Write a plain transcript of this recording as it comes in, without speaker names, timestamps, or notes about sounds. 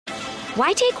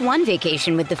Why take one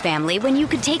vacation with the family when you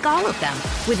could take all of them?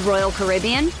 With Royal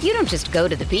Caribbean, you don't just go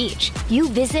to the beach. You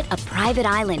visit a private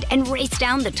island and race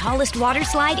down the tallest water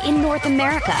slide in North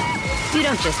America. You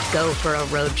don't just go for a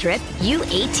road trip. You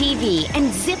ATV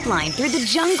and zip line through the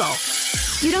jungle.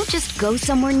 You don't just go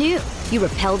somewhere new. You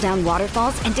rappel down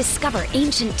waterfalls and discover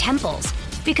ancient temples.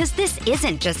 Because this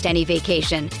isn't just any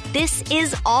vacation. This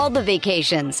is all the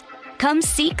vacations. Come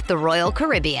seek the Royal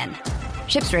Caribbean.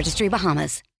 Ships Registry,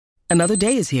 Bahamas. Another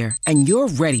day is here, and you're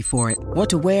ready for it. What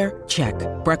to wear? Check.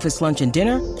 Breakfast, lunch, and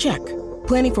dinner? Check.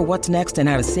 Planning for what's next and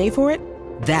how to save for it?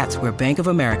 That's where Bank of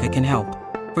America can help.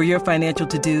 For your financial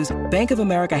to-dos, Bank of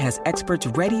America has experts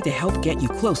ready to help get you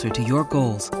closer to your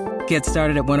goals. Get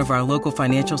started at one of our local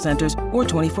financial centers or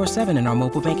 24/7 in our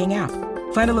mobile banking app.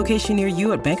 Find a location near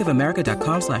you at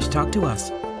bankofamerica.com/talktous.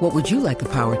 What would you like the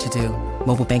power to do?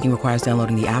 Mobile banking requires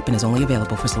downloading the app and is only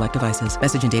available for select devices.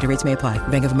 Message and data rates may apply.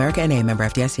 Bank of America N.A., member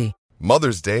FDIC.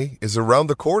 Mother's Day is around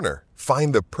the corner.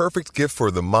 Find the perfect gift for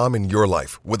the mom in your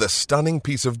life with a stunning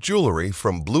piece of jewelry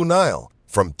from Blue Nile.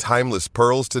 From timeless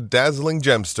pearls to dazzling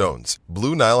gemstones,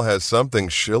 Blue Nile has something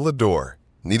she'll adore.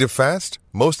 Need it fast?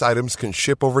 Most items can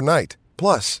ship overnight.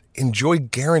 Plus, enjoy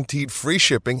guaranteed free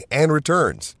shipping and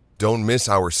returns. Don't miss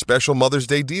our special Mother's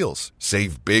Day deals.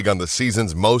 Save big on the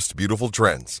season's most beautiful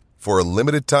trends. For a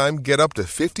limited time, get up to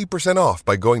 50% off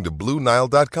by going to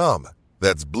BlueNile.com.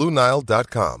 That's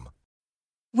BlueNile.com.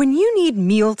 When you need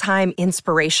mealtime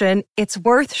inspiration, it's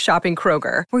worth shopping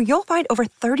Kroger, where you'll find over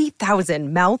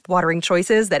 30,000 mouth-watering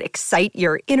choices that excite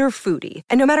your inner foodie.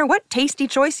 And no matter what tasty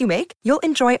choice you make, you'll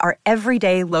enjoy our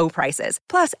everyday low prices,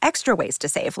 plus extra ways to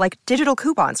save, like digital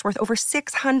coupons worth over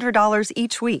 $600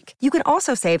 each week. You can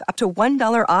also save up to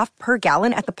 $1 off per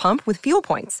gallon at the pump with fuel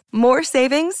points. More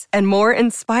savings and more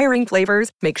inspiring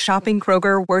flavors make shopping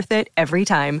Kroger worth it every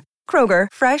time. Kroger,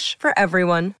 fresh for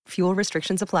everyone. Fuel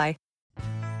restrictions apply.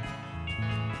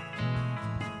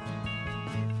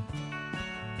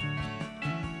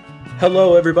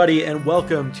 Hello, everybody, and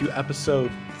welcome to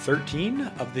episode 13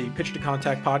 of the Pitch to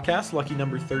Contact podcast, lucky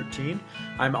number 13.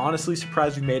 I'm honestly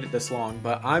surprised we made it this long,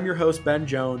 but I'm your host, Ben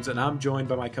Jones, and I'm joined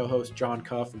by my co-host, John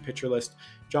Cuff from Pitcher List.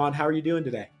 John, how are you doing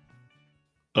today?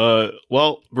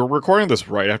 Well, we're recording this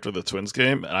right after the Twins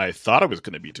game, and I thought I was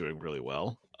going to be doing really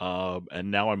well.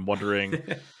 And now I'm wondering,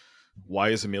 why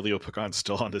is Emilio Pagan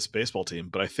still on this baseball team?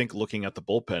 But I think looking at the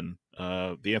bullpen,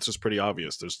 the answer is pretty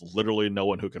obvious. There's literally no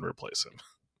one who can replace him.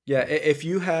 Yeah, if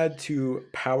you had to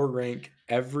power rank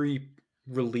every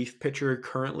relief pitcher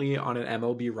currently on an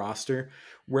MLB roster,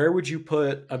 where would you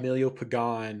put Emilio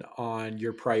Pagan on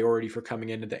your priority for coming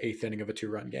into the eighth inning of a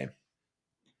 2-run game?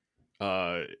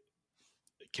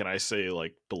 Can I say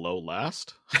like below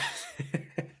last?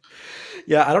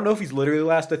 Yeah, I don't know if he's literally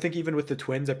last. I think even with the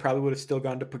Twins, I probably would have still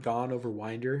gone to Pagan over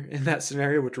Winder in that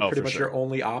scenario, which were pretty much your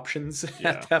only options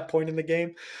at that point in the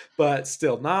game. But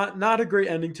still, not a great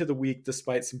ending to the week,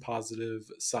 despite some positive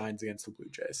signs against the Blue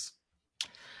Jays.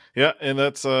 Yeah, and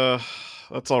that's all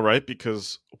right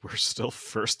because we're still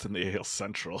first in the AL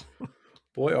Central.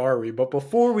 Boy, are we. But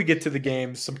before we get to the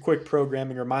game, some quick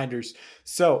programming reminders.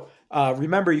 So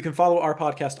remember, you can follow our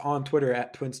podcast on Twitter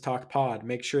at Twins Talk Pod.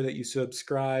 Make sure that you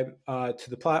subscribe to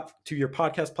your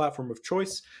podcast platform of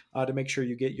choice to make sure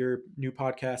you get your new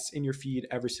podcasts in your feed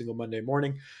every single Monday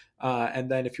morning. And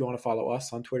then if you want to follow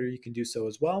us on Twitter, you can do so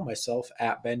as well. Myself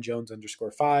at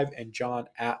BenJones_5 and John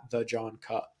at the John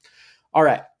Cup. All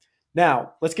right.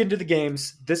 Now, let's get into the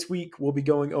games. This week, we'll be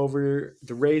going over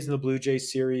the Rays and the Blue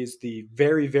Jays series, the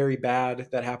very, very bad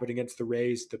that happened against the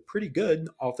Rays, the pretty good,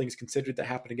 all things considered, that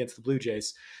happened against the Blue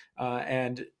Jays,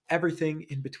 and everything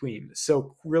in between.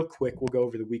 So real quick, we'll go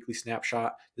over the weekly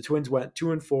snapshot. The Twins went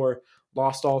 2-4,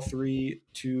 lost all three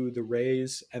to the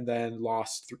Rays, and then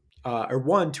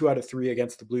won 2 out of 3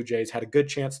 against the Blue Jays, had a good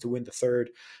chance to win the third,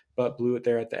 but blew it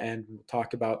there at the end. We'll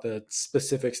talk about the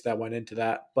specifics that went into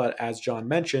that. But as John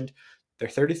mentioned, they're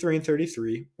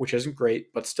 33-33, which isn't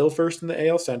great, but still first in the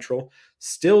AL Central,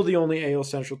 still the only AL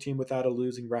Central team without a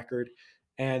losing record.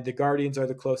 And the Guardians are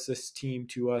the closest team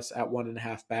to us at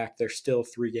 1.5 back. They're still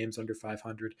 3 games under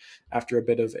 500 after a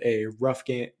bit of a rough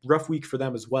week for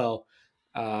them as well,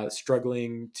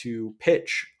 struggling to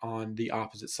pitch on the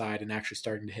opposite side and actually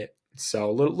starting to hit. So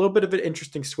a little bit of an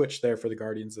interesting switch there for the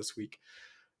Guardians this week.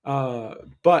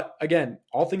 But again,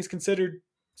 all things considered,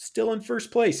 still in first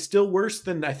place, still worse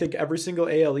than I think every single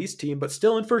AL East team, but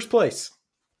still in first place.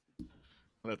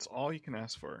 That's all you can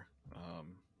ask for.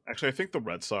 Actually, I think the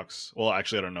Red Sox, well,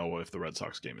 actually, I don't know if the Red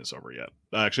Sox game is over yet.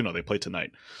 Actually, no, they play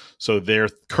tonight. So they're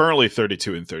currently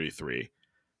 32-33.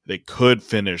 They could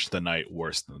finish the night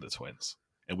worse than the Twins.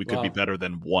 and we could be better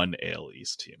than one AL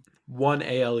East team. One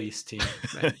AL East team.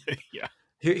 Yeah.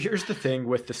 Here's the thing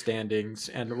with the standings,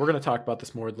 and we're going to talk about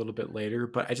this more a little bit later,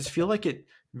 but I just feel like it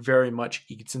very much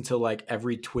eats into like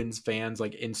every Twins fans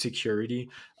like insecurity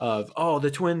of, oh,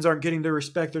 the Twins aren't getting their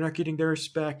respect. They're not getting their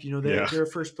respect. You know, they're a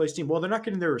first place team. Well, they're not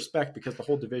getting their respect because the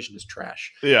whole division is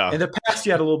trash. Yeah. In the past,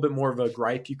 you had a little bit more of a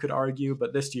gripe, you could argue,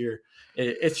 but this year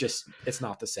it's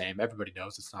not the same. Everybody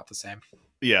knows it's not the same.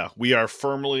 Yeah, we are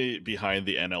firmly behind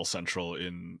the NL Central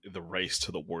in the race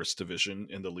to the worst division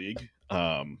in the league,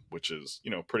 which is,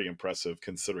 pretty impressive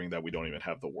considering that we don't even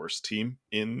have the worst team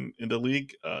in the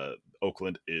league.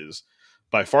 Oakland is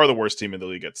by far the worst team in the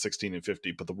league at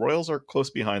 16-50, but the Royals are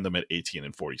close behind them at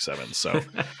 18-47. So,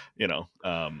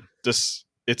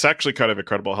 it's actually kind of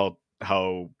incredible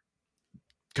how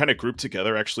kind of grouped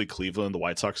together actually Cleveland, the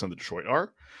White Sox, and the Detroit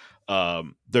are.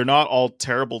 They're not all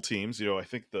terrible teams. I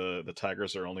think the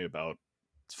Tigers are only about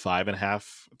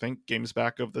 5.5, games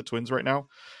back of the Twins right now.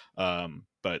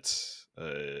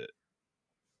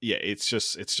 Yeah, it's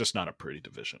just not a pretty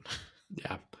division.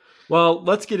 Yeah. Well,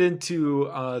 let's get into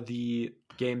the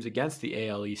games against the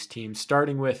AL East team,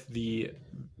 starting with the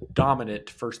dominant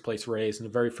first place Rays in a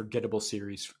very forgettable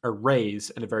series for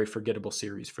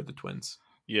the Twins.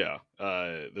 Yeah,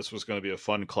 this was going to be a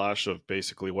fun clash of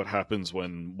basically what happens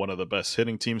when one of the best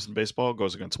hitting teams in baseball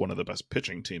goes against one of the best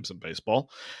pitching teams in baseball.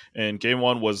 And game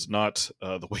one was not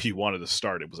the way you wanted to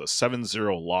start. It was a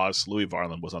 7-0 loss. Louis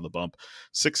Varland was on the bump.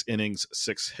 6 innings,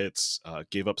 6 hits,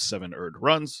 gave up 7 earned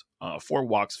runs, 4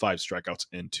 walks, 5 strikeouts,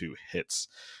 and 2 hits.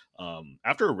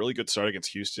 After a really good start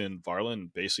against Houston,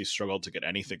 Varland basically struggled to get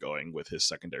anything going with his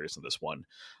secondaries in this one.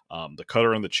 The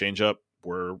cutter and the changeup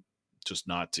were just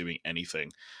not doing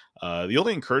anything. The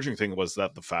only encouraging thing was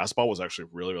that the fastball was actually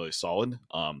really, really solid.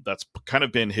 That's kind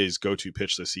of been his go-to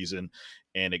pitch this season,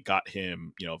 and it got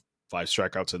him, 5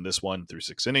 strikeouts in this one through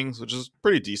 6 innings, which is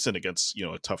pretty decent against,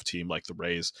 a tough team like the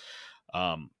Rays.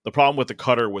 The problem with the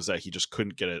cutter was that he just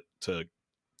couldn't get it to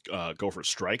go for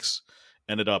strikes.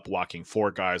 Ended up walking 4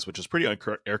 guys, which is pretty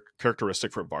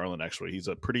uncharacteristic for Varland. Actually, he's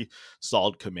a pretty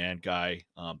solid command guy.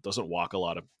 Doesn't walk a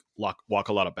lot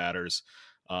of batters.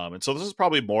 And so this is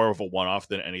probably more of a one-off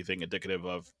than anything indicative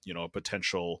of, a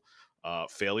potential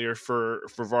failure for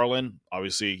Varland.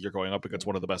 Obviously, you're going up against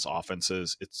one of the best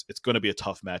offenses. It's going to be a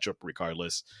tough matchup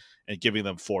regardless, and giving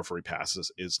them 4 free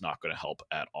passes is not going to help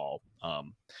at all.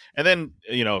 And then,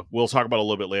 we'll talk about it a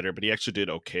little bit later, but he actually did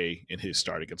okay in his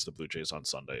start against the Blue Jays on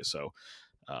Sunday. So,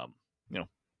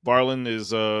 Varland is,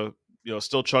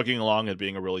 still chugging along and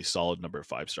being a really solid number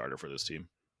 5 starter for this team.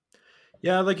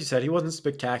 Yeah, like you said, he wasn't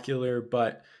spectacular,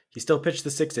 but he still pitched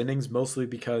the 6 innings, mostly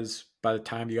because by the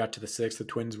time you got to the 6th, the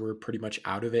Twins were pretty much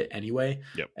out of it anyway.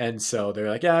 Yep. And so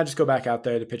they're like, yeah, just go back out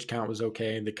there. The pitch count was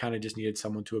okay, and they kind of just needed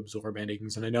someone to absorb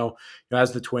innings. And I know,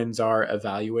 as the Twins are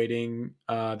evaluating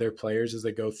their players as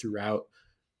they go throughout,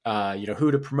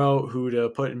 who to promote, who to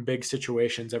put in big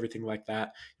situations, everything like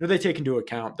that. They take into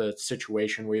account the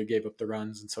situation where you gave up the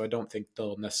runs. And so I don't think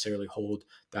they'll necessarily hold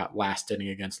that last inning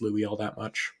against Louis all that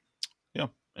much. Yeah,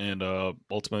 and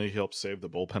ultimately he helped save the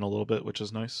bullpen a little bit, which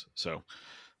is nice. So,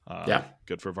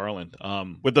 good for Varland.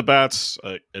 With the bats,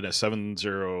 in a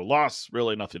 7-0 loss,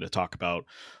 really nothing to talk about.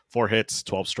 4 hits,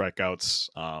 12 strikeouts.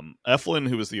 Eflin,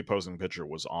 who was the opposing pitcher,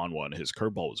 was on one. His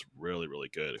curveball was really, really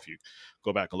good. If you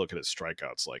go back and look at his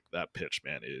strikeouts, like that pitch,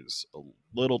 man, is a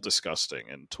little disgusting,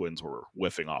 and Twins were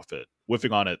whiffing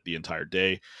on it the entire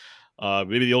day.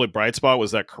 Maybe the only bright spot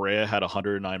was that Correa had a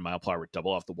 109-mile-per-hour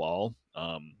double off the wall.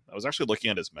 I was actually looking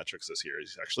at his metrics this year.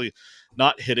 He's actually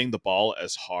not hitting the ball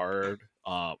as hard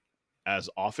as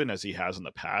often as he has in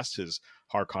the past. His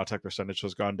hard contact percentage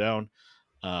has gone down.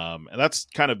 And that's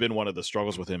kind of been one of the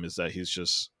struggles with him, is that he's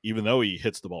just, even though he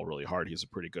hits the ball really hard, he's a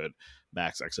pretty good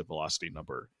max exit velocity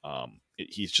number.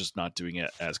 He's just not doing it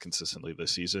as consistently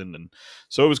this season. And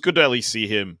so it was good to at least see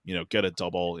him, get a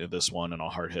double in this one and a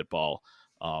hard hit ball.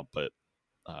 But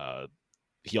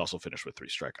he also finished with 3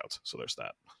 strikeouts. So there's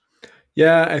that.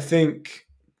 Yeah, I think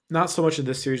not so much in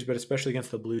this series, but especially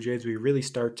against the Blue Jays, we really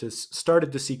started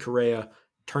to see Correa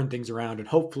turn things around, and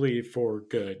hopefully for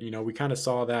good. We kind of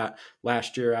saw that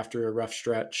last year after a rough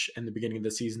stretch in the beginning of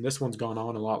the season. This one's gone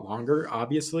on a lot longer,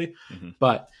 obviously. Mm-hmm.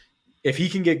 But if he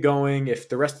can get going, if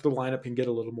the rest of the lineup can get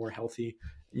a little more healthy,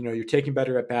 you're taking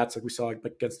better at bats like we saw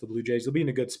against the Blue Jays, you'll be in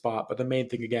a good spot. But the main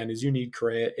thing, again, is you need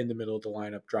Correa in the middle of the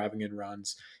lineup, driving in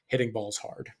runs, hitting balls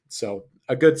hard. So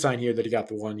a good sign here that he got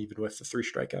the one, even with the 3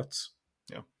 strikeouts.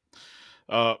 Yeah.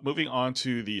 Moving on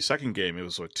to the second game, it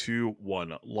was a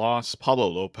 2-1 loss. Pablo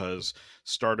Lopez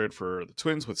started for the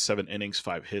Twins with 7 innings,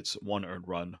 5 hits, 1 earned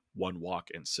run, 1 walk,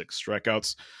 and 6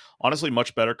 strikeouts. Honestly,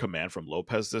 much better command from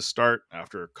Lopez this start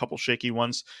after a couple shaky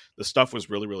ones. The stuff was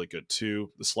really, really good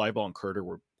too. The slide ball and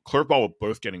curveball were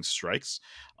both getting strikes,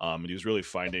 and he was really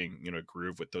finding a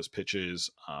groove with those pitches.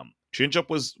 Changeup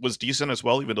was decent as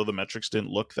well, even though the metrics didn't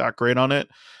look that great on it.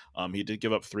 He did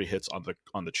give up 3 hits on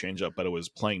the changeup, but it was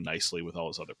playing nicely with all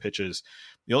his other pitches.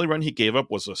 The only run he gave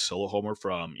up was a solo homer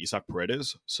from Isaac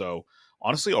Paredes. So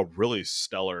honestly, a really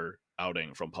stellar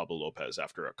outing from Pablo Lopez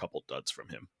after a couple duds from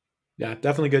him. Yeah,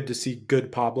 definitely good to see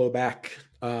good Pablo back,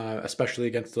 especially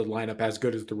against the lineup as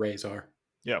good as the Rays are.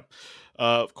 Yeah.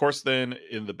 Of course, then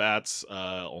in the bats,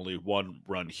 only 1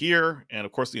 run here. And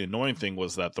of course, the annoying thing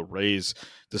was that the Rays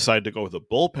decided to go with a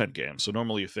bullpen game. So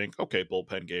normally you think, okay,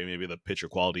 bullpen game, maybe the pitcher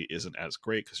quality isn't as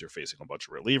great because you're facing a bunch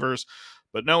of relievers.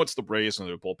 But no, it's the Rays and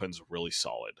their bullpen's really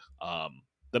solid.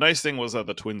 The nice thing was that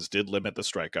the Twins did limit the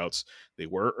strikeouts. They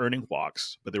were earning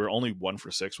walks, but they were only 1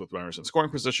 for 6 with runners in scoring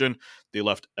position. They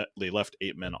left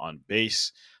 8 men on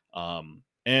base.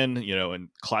 And, in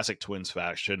classic Twins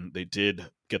fashion, they did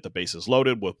get the bases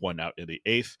loaded with 1 out in the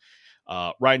 8th.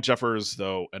 Ryan Jeffers,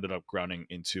 though, ended up grounding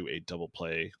into a double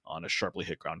play on a sharply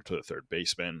hit grounder to the third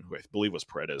baseman, who I believe was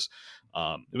Paredes.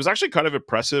 It was actually kind of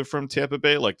impressive from Tampa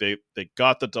Bay. Like they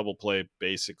got the double play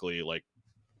basically like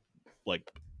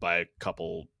by a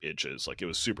couple inches. Like it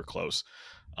was super close.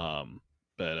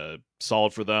 But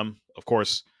solid for them. Of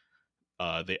course,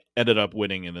 they ended up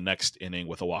winning in the next inning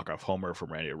with a walk-off homer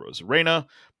from Randy Arozarena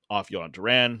off Yohan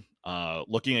Duran.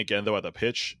 Looking again, though, at the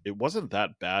pitch, it wasn't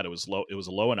that bad. It was low. It was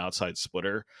a low and outside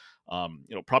splitter,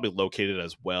 probably located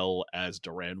as well as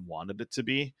Duran wanted it to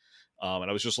be. And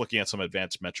I was just looking at some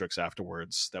advanced metrics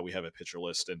afterwards that we have at Pitcher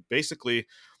List. And basically,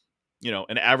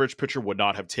 an average pitcher would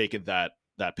not have taken that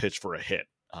pitch for a hit.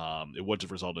 It wouldn't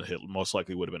have resulted in a hit. Most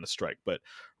likely would have been a strike. But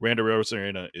Randy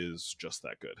Arozarena is just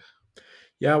that good.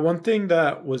 Yeah, one thing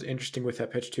that was interesting with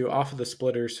that pitch too, off of the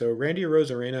splitter. So Randy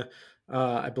Arozarena,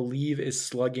 I believe, is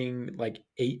slugging like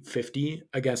 850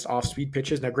 against off-speed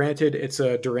pitches. Now, granted, it's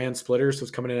a Duran splitter, so it's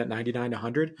coming in at 99 to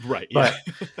 100. Right. Yeah.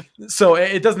 But so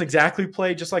it doesn't exactly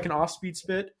play just like an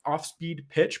off-speed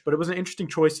pitch, but it was an interesting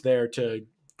choice there to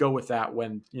go with that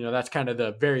when that's kind of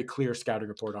the very clear scouting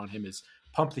report on him is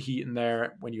pump the heat in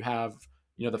there when you have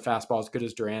the fastball as good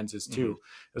as Duran's is too. Mm-hmm.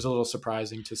 It was a little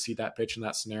surprising to see that pitch in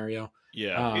that scenario.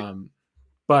 Yeah.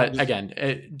 But again,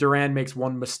 Duran makes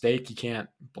one mistake. You can't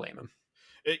blame him.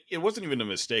 It wasn't even a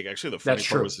mistake. Actually, the funny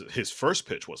part was his first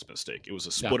pitch was a mistake. It was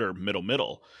a splitter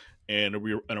middle, and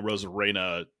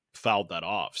Arozarena fouled that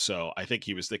off. So I think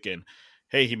he was thinking,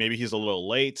 hey, maybe he's a little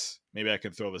late. Maybe I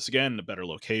can throw this again in a better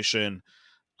location.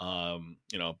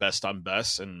 Best on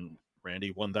best, and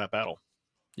Randy won that battle.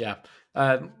 Yeah.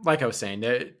 Like I was saying,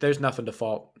 there's nothing to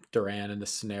fault Duran in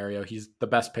this scenario. He's the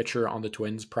best pitcher on the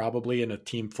Twins, probably, in a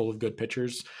team full of good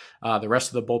pitchers. The rest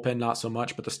of the bullpen, not so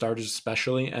much, but the starters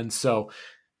especially. And so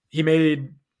he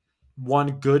made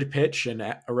one good pitch, and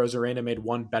Arozarena made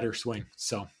one better swing.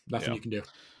 So nothing you can do.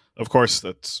 Of course,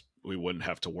 we wouldn't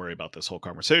have to worry about this whole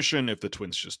conversation if the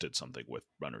Twins just did something with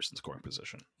runners in scoring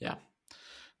position. Yeah.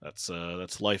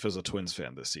 That's life as a Twins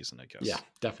fan this season, I guess. Yeah,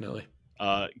 definitely.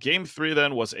 Game 3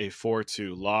 then was a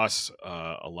 4-2 loss,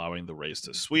 allowing the Rays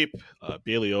to sweep.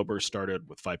 Bailey Ober started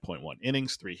with 5.1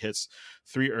 innings, 3 hits,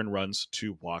 3 earned runs,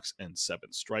 2 walks, and 7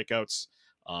 strikeouts.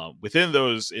 Within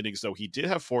those innings, though, he did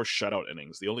have 4 shutout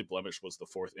innings. The only blemish was the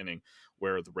 4th inning,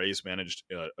 where the Rays managed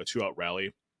a 2-out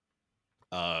rally.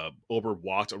 Ober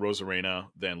walked Arozarena,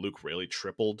 then Luke Raley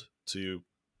tripled to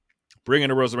bring in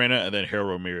Arozarena, and then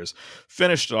Harold Ramirez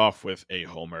finished off with a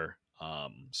homer.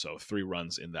 So 3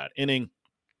 runs in that inning.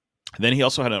 And then he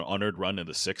also had an unearned run in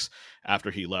the 6th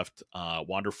after he left.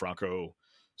 Wander Franco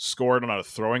scored on a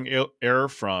throwing error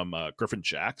from Griffin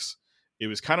Jax. It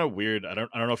was kind of weird. I don't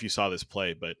know if you saw this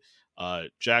play, but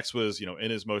Jax was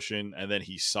in his motion, and then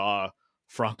he saw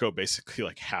Franco basically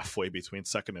like halfway between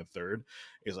second and third.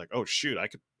 He's like, oh shoot,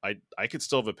 I could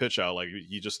still have a pitch out. Like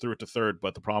he just threw it to third,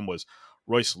 but the problem was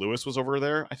Royce Lewis was over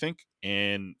there, I think,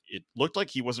 and it looked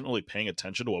like he wasn't really paying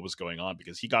attention to what was going on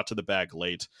because he got to the bag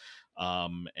late. So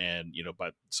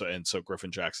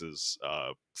Griffin Jax's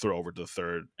throw over to the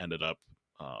third ended up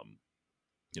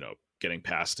getting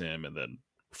past him, and then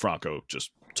Franco just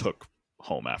took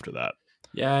home after that.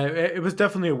 Yeah, it was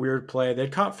definitely a weird play.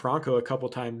 They'd caught Franco a couple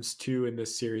times too in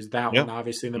this series. That one,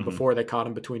 obviously, and then before they caught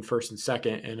him between first and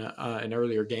second in an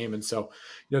earlier game. And so,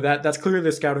 that's clearly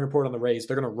the scouting report on the Rays.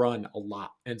 They're going to run a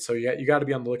lot, and so you got to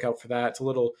be on the lookout for that. It's a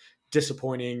little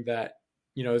disappointing that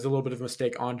there's a little bit of a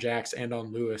mistake on Jax and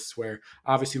on Lewis, where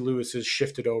obviously Lewis is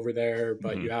shifted over there,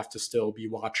 but you have to still be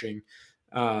watching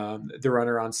the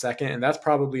runner on second. And that's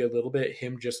probably a little bit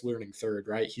him just learning third,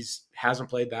 right? Hasn't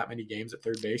played that many games at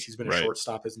third base. He's been a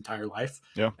shortstop his entire life.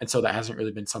 Yeah. And so that hasn't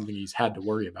really been something he's had to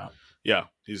worry about. Yeah.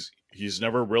 He's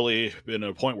never really been at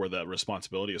a point where that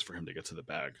responsibility is for him to get to the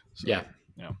bag. So, yeah.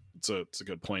 It's a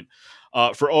good point.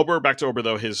 For Ober, back to Ober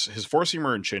though, his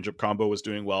four-seamer and changeup combo was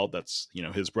doing well. That's,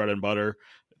 his bread and butter.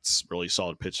 It's really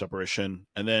solid pitch separation.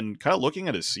 And then kind of looking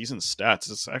at his season stats,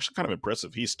 it's actually kind of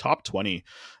impressive. He's top 20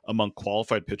 among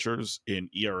qualified pitchers in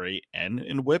ERA and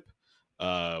in WHIP,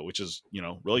 which is,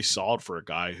 really solid for a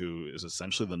guy who is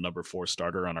essentially the number 4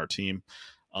 starter on our team.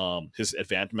 His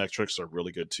advanced metrics are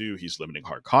really good too. He's limiting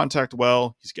hard contact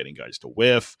well. He's getting guys to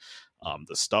whiff.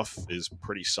 The stuff is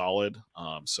pretty solid.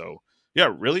 So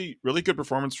yeah, really, really good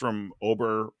performance from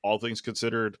Ober, all things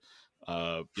considered.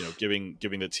 Giving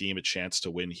the team a chance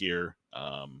to win here.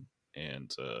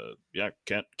 Can't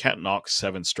knock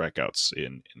 7 strikeouts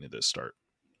in this start.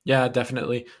 Yeah,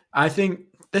 definitely. I think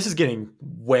this is getting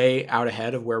way out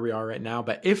ahead of where we are right now.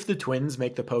 But if the Twins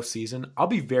make the postseason, I'll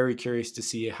be very curious to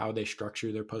see how they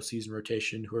structure their postseason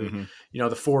rotation. Who are,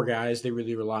 the 4 guys they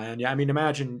really rely on. Yeah, I mean,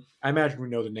 I imagine we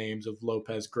know the names of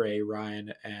Lopez, Gray,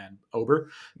 Ryan, and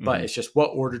Ober. But it's just what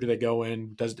order do they go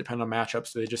in? Does it depend on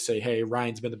matchups? Do they just say, hey,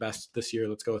 Ryan's been the best this year,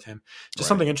 let's go with him? Just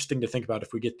something interesting to think about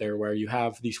if we get there, where you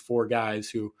have these 4 guys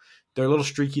who they're a little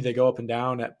streaky. They go up and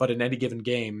down, but in any given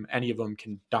game, any of them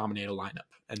can dominate a lineup.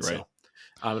 And so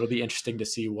it'll be interesting to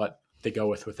see what they go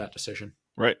with that decision.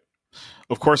 Right.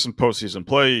 Of course, in postseason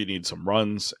play, you need some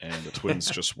runs, and the Twins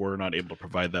just were not able to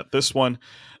provide that this one.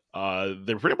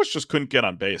 They pretty much just couldn't get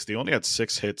on base. They only had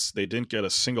 6 hits. They didn't get a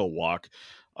single walk.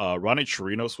 Ronnie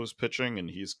Chirinos was pitching, and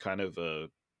he's kind of an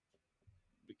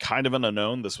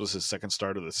unknown. This was his second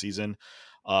start of the season.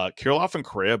 Kirilloff and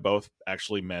Correa both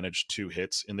actually managed 2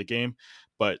 hits in the game,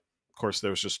 but of course there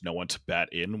was just no one to bat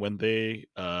in when they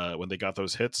got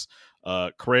those hits.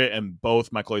 Correa and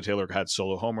both Michael A. Taylor had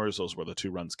solo homers. Those were the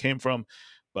 2 runs came from,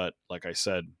 but like I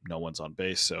said, no one's on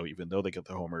base. So even though they get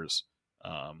the homers,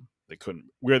 they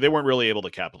weren't really able to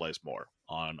capitalize more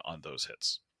on those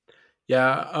hits.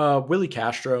 Yeah. Willie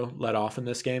Castro led off in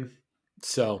this game.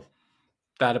 So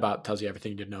that about tells you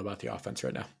everything you need to know about the offense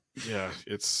right now. Yeah,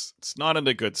 it's not in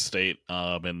a good state,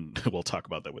 and we'll talk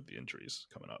about that with the injuries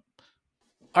coming up.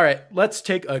 All right, let's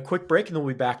take a quick break, and then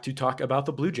we'll be back to talk about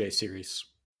the Blue Jays series.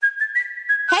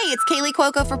 Hey, it's Kaylee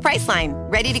Cuoco for Priceline.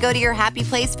 Ready to go to your happy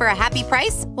place for a happy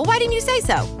price? Well, why didn't you say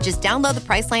so? Just download the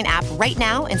Priceline app right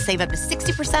now and save up to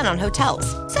 60% on hotels.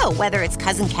 So whether it's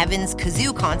Cousin Kevin's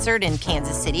Kazoo Concert in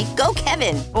Kansas City, go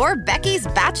Kevin, or Becky's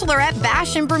Bachelorette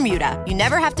Bash in Bermuda, you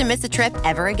never have to miss a trip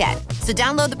ever again. So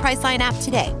download the Priceline app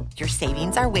today. Your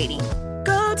savings are waiting.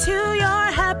 Go to your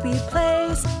happy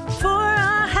place for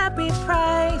a happy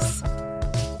price.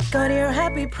 Go to your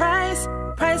happy price,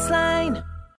 Priceline.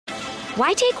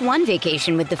 Why take one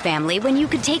vacation with the family when you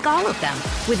could take all of them?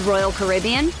 With Royal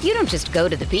Caribbean, you don't just go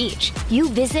to the beach. You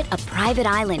visit a private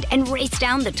island and race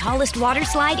down the tallest water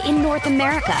slide in North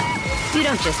America. You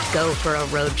don't just go for a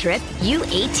road trip. You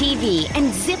ATV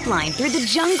and zip line through the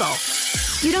jungle.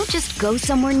 You don't just go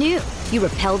somewhere new. You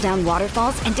rappel down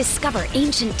waterfalls and discover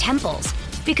ancient temples.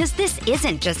 Because this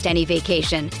isn't just any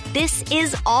vacation. This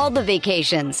is all the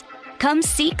vacations. Come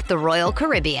seek the Royal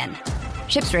Caribbean.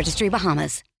 Ships Registry,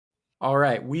 Bahamas. All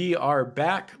right, we are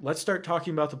back. Let's start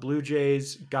talking about the Blue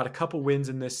Jays. Got a couple wins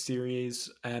in this series,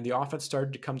 and the offense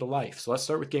started to come to life. So let's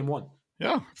start with game 1.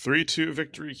 Yeah, 3-2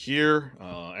 victory here.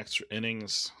 Extra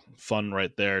innings, fun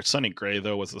right there. Sonny Gray,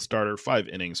 though, was the starter. 5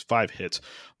 innings, 5 hits,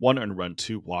 1 earned run,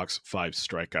 2 walks, 5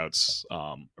 strikeouts.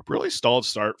 A really solid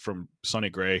start from Sonny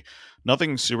Gray.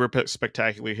 Nothing super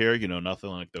spectacular here.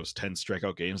 Nothing like those 10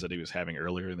 strikeout games that he was having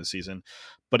earlier in the season.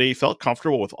 But he felt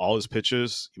comfortable with all his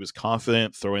pitches. He was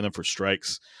confident throwing them for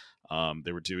strikes.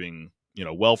 They were doing,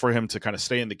 well for him to kind of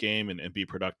stay in the game and be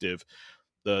productive.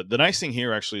 The nice thing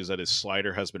here actually is that his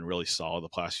slider has been really solid the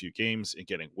past few games in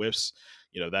getting whiffs.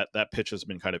 That pitch has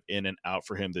been kind of in and out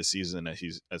for him this season as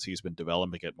he's been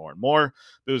developing it more and more.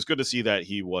 But it was good to see that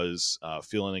he was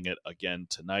feeling it again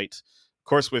tonight. Of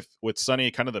course, with Sonny,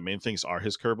 kind of the main things are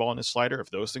his curveball and his slider. If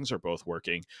those things are both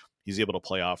working, he's able to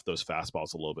play off those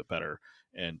fastballs a little bit better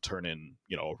and turn in,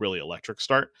 a really electric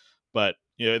start. But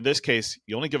in this case,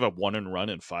 you only give up 1 earned run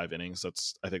in 5 innings.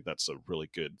 I think that's a really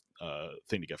good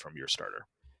thing to get from your starter.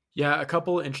 Yeah, a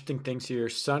couple of interesting things here.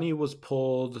 Sonny was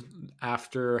pulled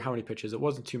after how many pitches? It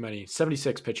wasn't too many,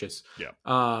 76 pitches. Yeah.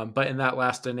 But in that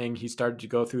last inning, he started to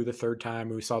go through the third time.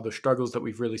 We saw the struggles that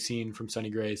we've really seen from Sonny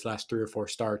Gray's last 3 or 4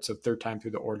 starts. So third time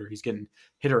through the order, he's getting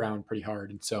hit around pretty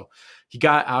hard. And so he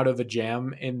got out of a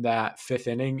jam in that fifth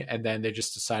inning, and then they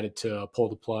just decided to pull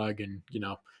the plug and,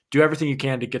 do everything you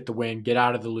can to get the win, get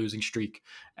out of the losing streak,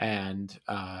 and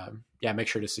make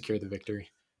sure to secure the victory.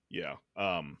 Yeah.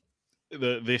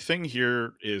 The thing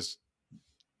here is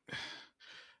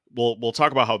we'll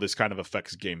talk about how this kind of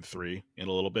affects game 3 in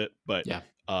a little bit, but yeah.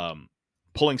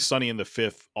 Pulling Sonny in the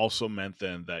fifth also meant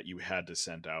then that you had to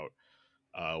send out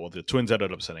the Twins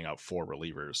ended up sending out 4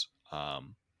 relievers.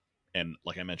 And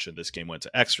like I mentioned, this game went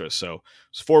to extra. So it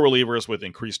was 4 relievers with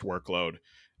increased workload,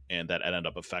 and that ended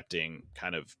up affecting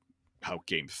kind of how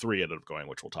game 3 ended up going,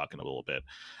 which we'll talk in a little bit.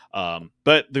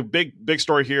 But the big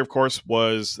story here, of course,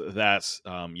 was that,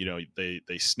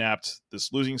 they snapped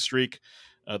this losing streak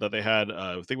that they had.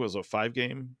 I think it was a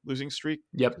 5-game losing streak.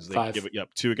 Yep, they 5. Give it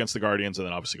 2 against the Guardians, and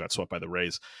then obviously got swept by the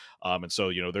Rays. And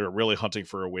so, they're really hunting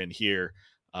for a win here.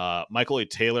 Michael A.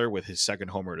 Taylor with his second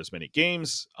homer in as many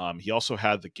games. He also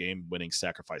had the game-winning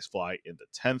sacrifice fly in the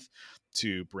 10th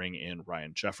to bring in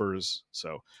Ryan Jeffers.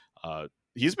 So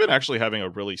he's been actually having a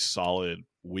really solid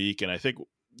week, and I think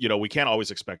we can't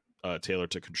always expect Taylor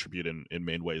to contribute in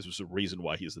main ways. There's a reason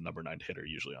why he's the number 9 hitter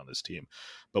usually on this team,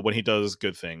 but when he does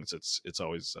good things, it's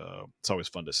always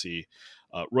fun to see.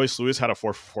 Royce Lewis had a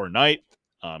 4-for-4 night.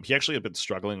 He actually had been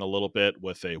struggling a little bit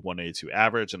with a 182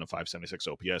 average and a 576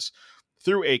 OPS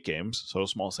through 8 games, so a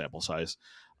small sample size.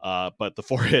 But the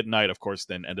 4-hit night, of course,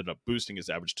 then ended up boosting his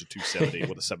average to 270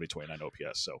 with a 729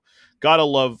 OPS. So gotta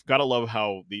love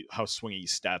how swingy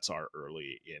stats are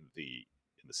early in the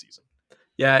season.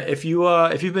 Yeah, if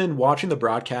you've been watching the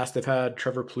broadcast, they've had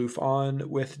Trevor Plouffe on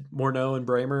with Morneau and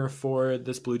Bramer for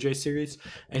this Blue Jay series,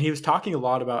 and he was talking a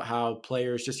lot about how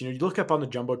players just you look up on the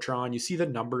jumbotron, you see the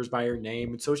numbers by your name,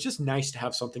 and so it's just nice to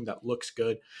have something that looks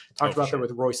good. Talked about that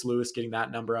with Royce Lewis getting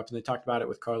that number up, and they talked about it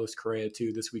with Carlos Correa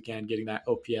too this weekend, getting that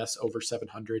OPS over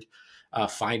 700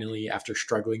 finally after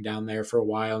struggling down there for a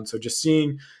while, and so just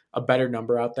seeing a better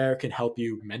number out there can help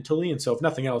you mentally, and so if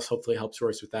nothing else, hopefully it helps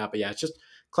Royce with that. But yeah, it's just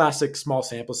classic small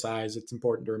sample size. It's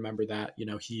important to remember that,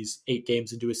 he's 8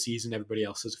 games into a season. Everybody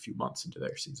else is a few months into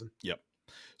their season. Yep.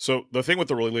 So the thing with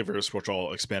the relievers, which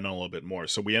I'll expand on a little bit more.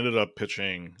 So we ended up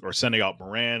pitching or sending out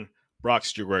Moran, Brock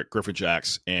Stewart, Griffin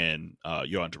Jacks, and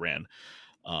Yohan Duran.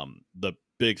 The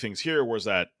big things here was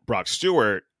that Brock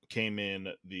Stewart came in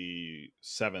the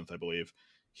 7th, I believe.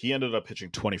 He ended up pitching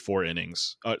 24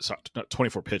 innings. Not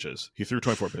 24 pitches. He threw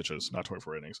 24 pitches, not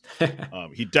 24 innings.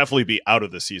 He'd definitely be out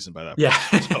of the season by that point.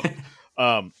 Yeah.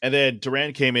 So, and then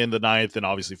Duran came in the 9th and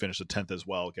obviously finished the 10th as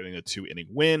well, getting a 2-inning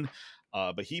win.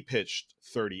 But he pitched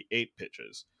 38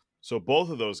 pitches. So both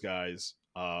of those guys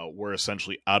were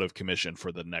essentially out of commission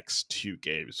for the next 2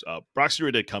 games. Brock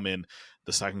Stewart did come in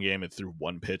the second game and threw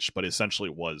 1 pitch, but essentially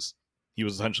was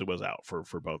out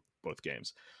for both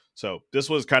games. So this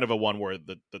was kind of a one where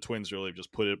the Twins really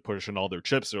just pushing all their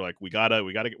chips. They're like, we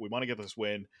want to get this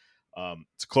win.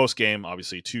 It's a close game,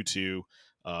 obviously 2-2.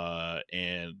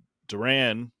 And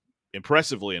Duran,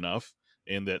 impressively enough,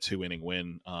 in that 2-inning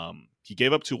win, he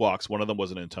gave up 2 walks. One of them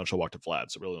was an intentional walk to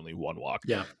Vlad, so really only 1 walk.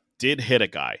 Yeah, did hit a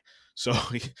guy. So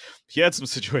he had some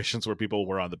situations where people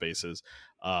were on the bases,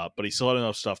 but he still had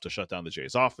enough stuff to shut down the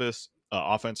Jays' offense.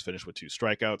 Finished with 2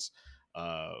 strikeouts.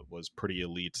 Was pretty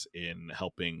elite in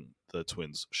helping the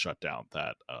Twins shut down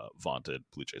that vaunted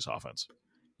Blue Jays offense.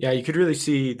 Yeah, you could really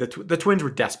see the Twins were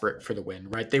desperate for the win,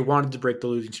 right? They wanted to break the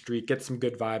losing streak, get some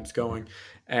good vibes going,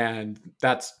 and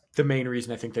that's the main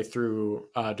reason I think they threw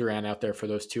Duran out there for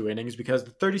those 2 innings, because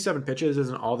the 37 pitches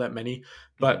isn't all that many,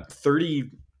 but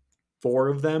 34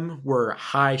 of them were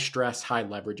high stress, high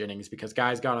leverage innings because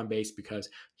guys got on base because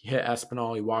he hit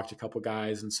Espinal, he walked a couple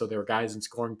guys, and so there were guys in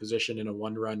scoring position in a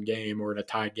 1-run game or in a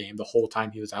tied game the whole time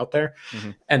he was out there.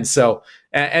 Mm-hmm. And so,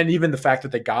 and even the fact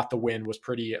that they got the win was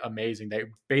pretty amazing. They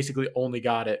basically only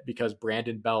got it because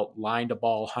Brandon Belt lined a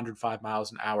ball 105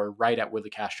 miles an hour right at Willie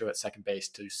Castro at second base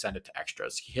to send it to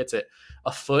extras. He hits it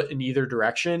a foot in either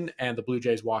direction, and the Blue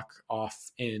Jays walk off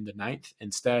in the 9th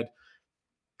instead.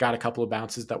 Got a couple of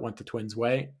bounces that went the Twins'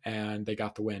 way, and they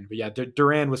got the win. But yeah,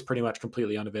 Duran was pretty much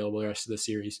completely unavailable the rest of the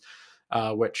series,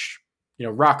 which,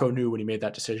 Rocco knew when he made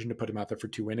that decision to put him out there for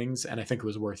 2 innings, and I think it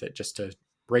was worth it just to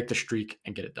break the streak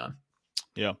and get it done.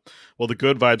 Yeah. Well, the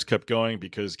good vibes kept going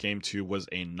because game 2 was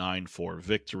a 9-4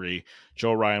 victory.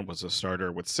 Joe Ryan was a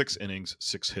starter with 6 innings,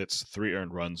 6 hits, 3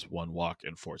 earned runs, 1 walk,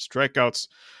 and 4 strikeouts.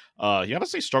 He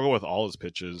honestly struggled with all his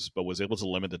pitches, but was able to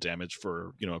limit the damage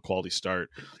for, a quality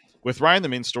start. with Ryan, the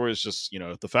main story is just,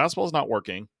 the fastball is not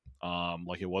working,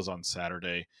 like it was on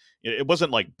Saturday. It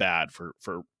wasn't like bad for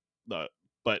the,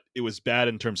 but it was bad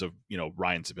in terms of,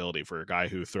 Ryan's ability. For a guy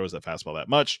who throws that fastball that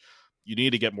much, you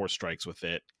need to get more strikes with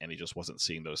it, and he just wasn't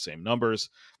seeing those same numbers.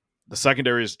 The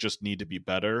secondaries just need to be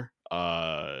better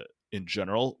in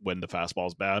general when the fastball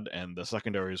is bad, and the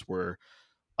secondaries were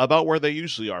about where they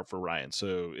usually are for Ryan.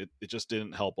 So it just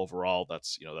didn't help overall.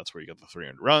 That's where you get the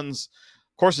 300 runs.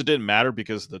 Of course, it didn't matter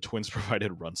because the Twins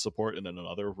provided run support in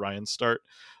another Ryan start.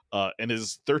 In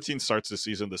his 13 starts this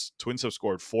season, the Twins have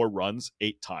scored 4 runs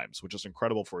 8 times, which is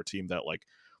incredible for a team that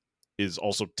is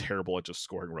also terrible at just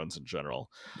scoring runs in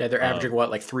general. Yeah, they're averaging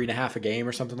like 3.5 a game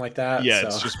or something like that. Yeah, so.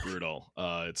 It's just brutal.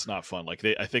 It's not fun.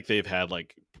 I think they've had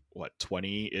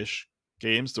 20-ish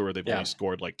games where they've only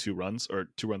scored 2 runs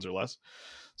or less.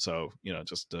 So,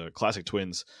 just classic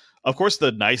Twins. Of course,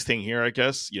 the nice thing here, I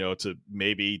guess, to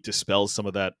maybe dispel some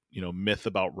of that, myth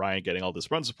about Ryan getting all this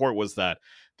run support, was that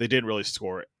they didn't really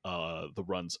score the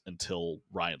runs until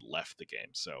Ryan left the game.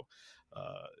 So,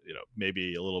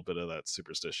 maybe a little bit of that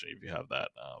superstition, if you have that,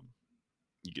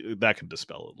 that can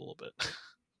dispel it a little bit.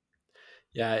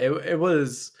 Yeah, it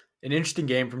was an interesting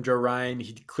game from Joe Ryan.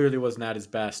 He clearly wasn't at his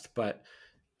best, but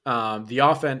the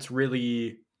offense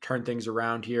really turned things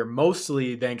around here,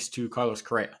 mostly thanks to Carlos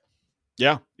Correa.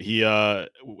 Yeah, he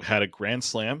had a grand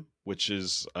slam, which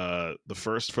is the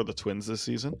first for the Twins this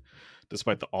season,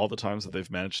 despite all the times that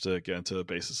they've managed to get into a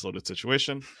bases loaded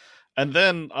situation. And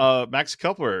then Max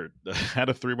Kepler had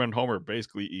a 3-run homer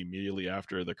basically immediately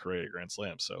after the Correa grand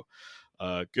slam. So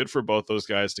good for both those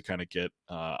guys to kind of get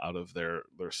out of their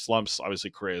slumps. Obviously,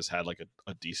 Correa's had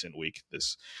a decent week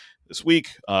this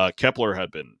week. Kepler had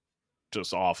been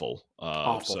just awful.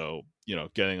 So,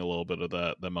 getting a little bit of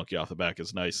the monkey off the back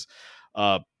is nice.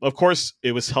 Of course,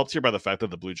 it was helped here by the fact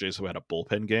that the Blue Jays, who had a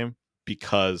bullpen game,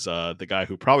 because the guy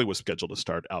who probably was scheduled to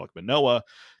start, Alek Manoah,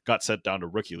 got sent down to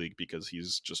rookie league because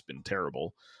he's just been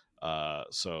terrible.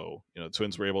 So, the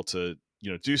Twins were able to,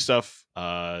 do stuff.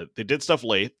 They did stuff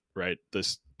late, right?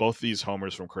 Both these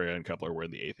homers from Correa and Kepler were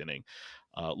in the 8th inning.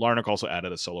 Larnach also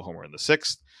added a solo homer in the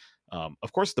 6th.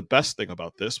 Of course, the best thing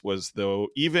about this was, though,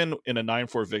 even in a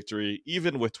 9-4 victory,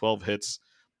 even with 12 hits,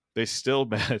 they still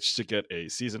managed to get a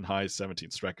season-high 17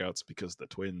 strikeouts because the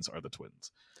Twins are the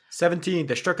Twins. 17.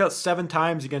 They struck out 7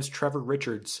 times against Trevor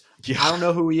Richards. Yeah. I don't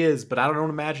know who he is, but I don't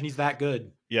imagine he's that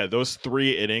good. Yeah, those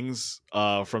 3 innings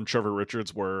from Trevor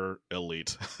Richards were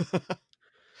elite.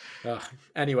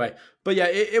 Anyway, but yeah,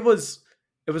 it was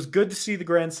good to see the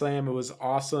grand slam. It was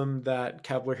awesome that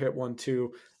Kepler hit one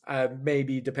too.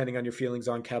 Maybe depending on your feelings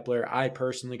on Kepler, I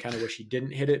personally kind of wish he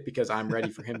didn't hit it because I'm ready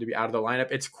for him to be out of the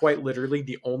lineup. It's quite literally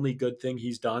the only good thing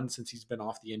he's done since he's been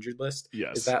off the injured list.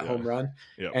 Yes, is that home run.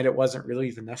 Yeah. And it wasn't really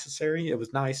even necessary. It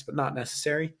was nice, but not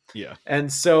necessary. Yeah.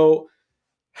 And so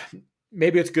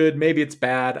maybe it's good, maybe it's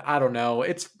bad. I don't know.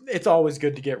 It's always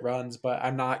good to get runs, but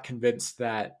I'm not convinced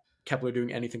that Kepler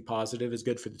doing anything positive is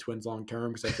good for the Twins long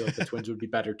term, because I feel like the Twins would be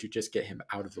better to just get him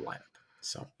out of the lineup.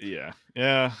 So yeah.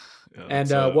 And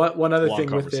one other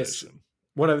thing with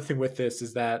this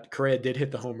is that Correa did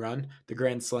hit the home run, the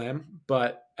grand slam,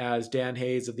 but as Dan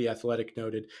Hayes of The Athletic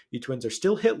noted, the Twins are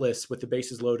still hitless with the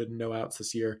bases loaded and no outs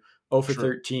this year. 0 for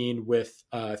 13 with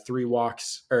 3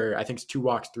 walks, or I think it's 2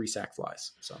 walks, 3 sac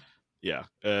flies. So yeah,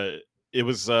 it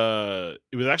was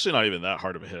actually not even that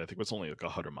hard of a hit. I think it was only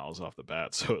 100 miles off the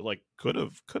bat, so it could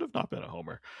have not been a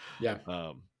homer. Yeah.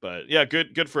 But yeah,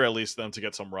 good for at least them to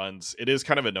get some runs. It is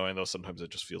kind of annoying though. Sometimes it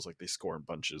just feels like they score in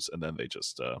bunches and then they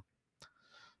just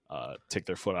take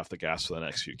their foot off the gas for the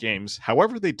next few games.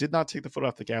 However, they did not take the foot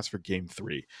off the gas for Game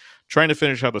 3. Trying to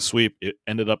finish out the sweep, it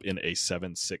ended up in a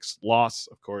 7-6 loss.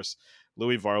 Of course,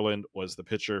 Louis Varland was the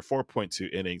pitcher,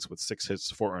 4.2 innings with 6 hits,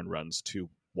 4 earned runs, 2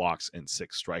 walks, and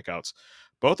 6 strikeouts.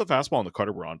 Both the fastball and the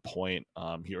cutter were on point.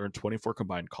 He earned 24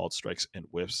 combined called strikes and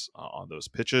whiffs on those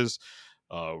pitches.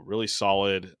 Really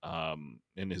solid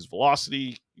in his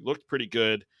velocity. He looked pretty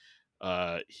good.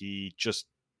 He just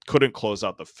couldn't close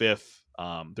out the 5th.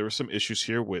 There were some issues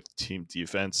here with team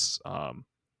defense.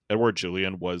 Edward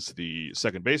Julian was the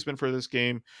second baseman for this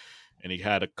game, and he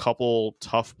had a couple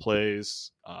tough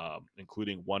plays,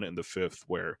 including one in the 5th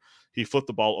where he flipped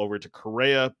the ball over to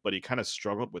Correa, but he kind of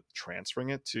struggled with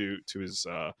transferring it to his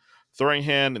throwing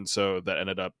hand, and so that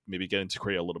ended up maybe getting to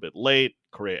Correa a little bit late.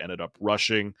 Correa ended up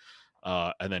rushing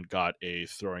and then got a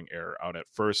throwing error out at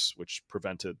first, which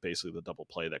prevented basically the double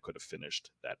play that could have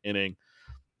finished that inning.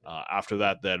 After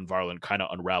that, then Varland kind of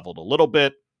unraveled a little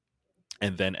bit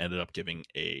and then ended up giving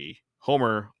a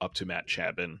homer up to Matt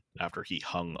Chapman after he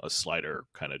hung a slider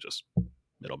kind of just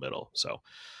middle. So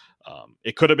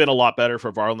It could have been a lot better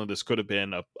for Varland. This could have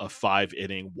been a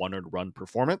 5-inning, 1-run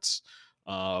performance.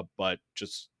 But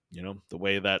just, the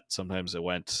way that sometimes it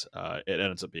went, it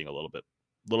ends up being a little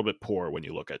bit poor when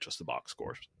you look at just the box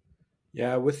scores.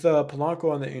 Yeah, with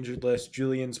Polanco on the injured list,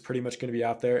 Julian's pretty much going to be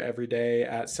out there every day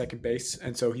at second base.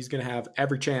 And so he's going to have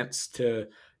every chance to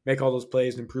make all those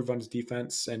plays and improve on his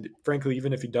defense. And frankly,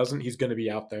 even if he doesn't, he's going to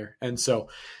be out there. And so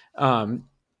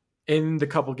in the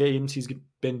couple games he's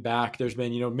been back, there's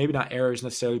been, maybe not errors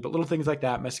necessarily, but little things like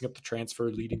that, messing up the transfer,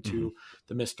 leading to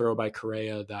the missed throw by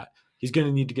Correa that he's going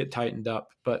to need to get tightened up.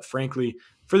 But frankly,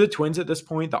 for the Twins at this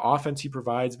point, the offense he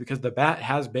provides, because the bat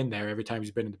has been there every time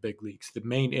he's been in the big leagues, the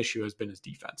main issue has been his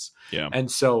defense. Yeah.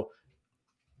 And so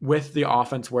with the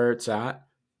offense where it's at,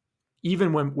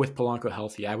 even with Polanco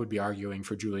healthy, I would be arguing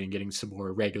for Julian getting some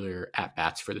more regular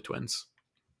at-bats for the Twins.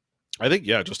 I think,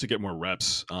 just to get more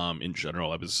reps in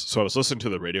general. I was listening to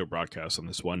the radio broadcast on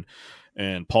this one,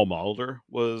 and Paul Molitor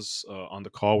was on the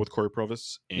call with Corey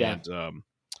Provis, and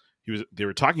they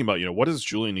were talking about, what does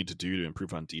Julian need to do to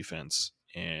improve on defense?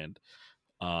 And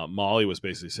Molly was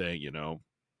basically saying,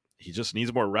 he just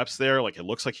needs more reps there. Like, it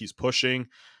looks like he's pushing,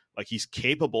 like he's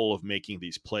capable of making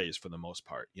these plays for the most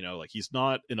part. Like, he's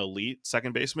not an elite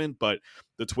second baseman, but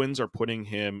the Twins are putting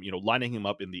him, lining him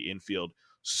up in the infield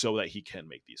so that he can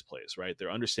make these plays, right?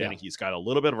 They're understanding he's got a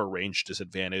little bit of a range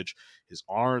disadvantage. His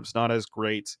arm's not as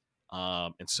great.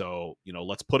 And so,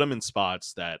 let's put him in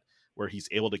spots where he's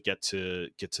able to get to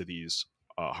these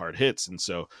hard hits. And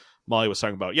so Molly was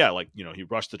talking about, he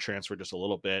rushed the transfer just a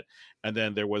little bit. And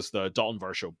then there was the Dalton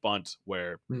Varsho bunt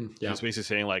where he was basically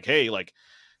saying like, hey, like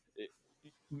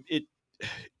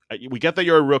we get that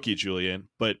you're a rookie, Julian,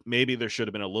 but maybe there should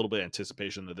have been a little bit of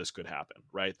anticipation that this could happen,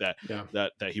 right?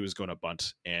 That he was going to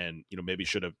bunt, and maybe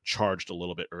should have charged a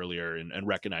little bit earlier and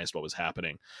recognized what was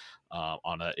happening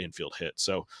on an infield hit.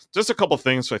 So just a couple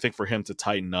things, I think, for him to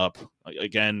tighten up.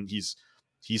 Again, he's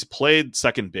played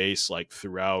second base like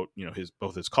throughout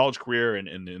both his college career and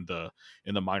in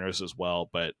the minors as well,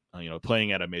 but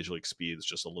playing at a major league speed is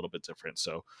just a little bit different.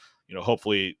 So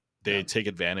hopefully they take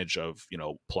advantage of,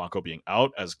 Polanco being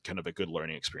out as kind of a good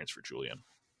learning experience for Julian.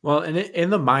 Well, and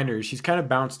in the minors, he's kind of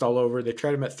bounced all over. They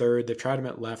tried him at third. They tried him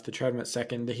at left. They tried him at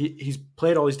second. He's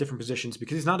played all these different positions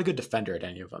because he's not a good defender at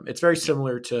any of them. It's very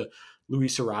similar to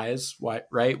Luis Arias,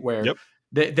 right? Where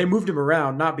they moved him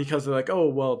around, not because they're like, oh,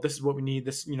 well, this is what we need.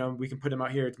 This, we can put him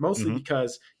out here. It's mostly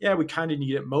because, we kind of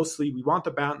need it. Mostly we want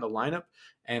the bat in the lineup,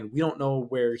 and we don't know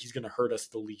where he's going to hurt us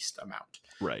the least amount.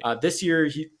 Right. This year,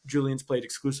 Julian's played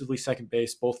exclusively second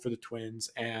base, both for the Twins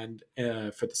and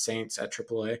for the Saints at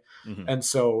AAA. And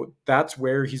so that's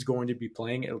where he's going to be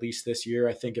playing, at least this year.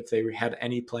 I think if they had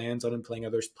any plans on him playing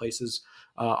other places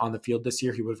on the field this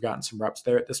year, he would have gotten some reps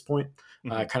there at this point,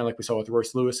 kind of like we saw with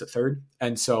Royce Lewis at third.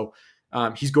 And so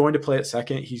he's going to play at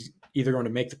second. He's either going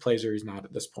to make the plays or he's not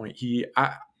at this point.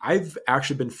 I've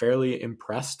actually been fairly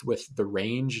impressed with the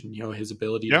range and, his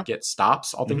ability to get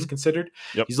stops, all things considered.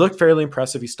 He's looked fairly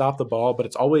impressive. He stopped the ball, but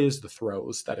it's always the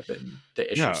throws that have been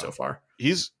the issue so far.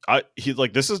 He's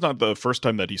like, this is not the first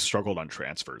time that he's struggled on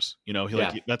transfers.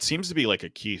 That seems to be like a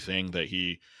key thing that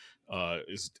he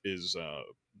is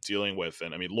dealing with.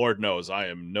 And I mean, Lord knows I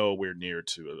am nowhere near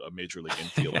to a major league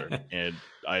infielder. And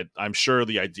I'm sure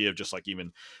the idea of just like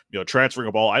even, transferring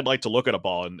a ball, I'd like to look at a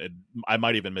ball and I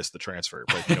might even miss the transfer.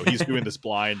 But, he's doing this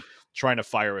blind, trying to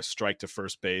fire a strike to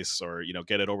first base or,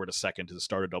 get it over to second to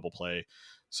start a double play.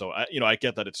 So, I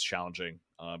get that it's challenging.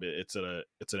 It's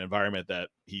an environment that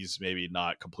he's maybe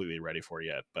not completely ready for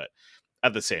yet. But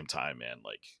at the same time, man,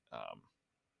 like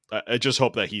I just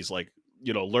hope that he's like,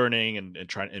 learning and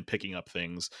trying and picking up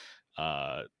things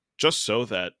just so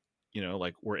that,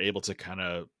 like we're able to kind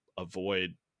of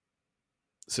avoid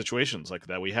situations like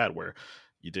that we had where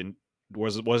you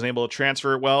wasn't able to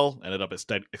transfer it well, ended up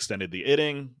extended the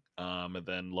inning. And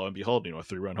then lo and behold, a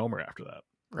 3-run homer after that.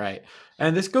 Right.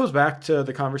 And this goes back to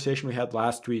the conversation we had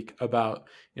last week about,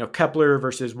 Kepler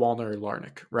versus Wallner or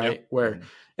Larnach, right? Where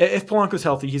if Polanco's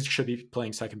healthy, he should be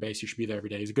playing second base. He should be there every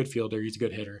day. He's a good fielder. He's a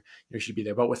good hitter. He should be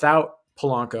there. But without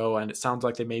Polanco, and it sounds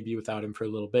like they may be without him for a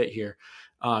little bit here,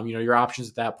 your options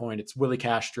at that point, it's Willie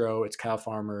Castro, it's Kyle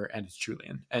Farmer, and it's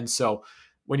Julian. And so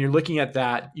when you're looking at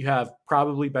that, you have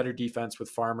probably better defense with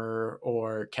Farmer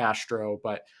or Castro,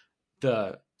 but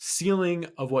the ceiling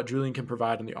of what Julian can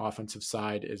provide on the offensive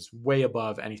side is way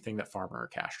above anything that Farmer or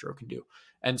Castro can do.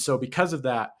 And so because of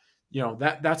that,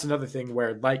 that's another thing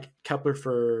where, like Kepler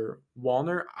for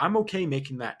Wallner, I'm okay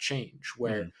making that change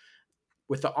where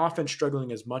with the offense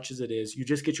struggling as much as it is, you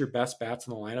just get your best bats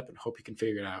in the lineup and hope you can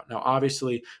figure it out. Now,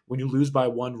 obviously, when you lose by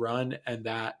 1 run and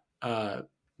that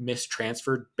missed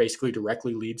transfer basically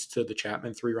directly leads to the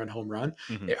Chapman 3-run home run.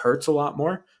 Mm-hmm. It hurts a lot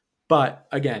more. But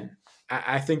again,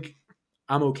 I think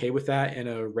I'm okay with that in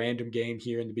a random game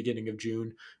here in the beginning of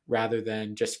June rather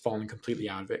than just falling completely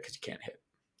out of it because you can't hit.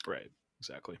 Right.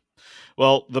 Exactly.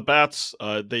 Well, the Bats,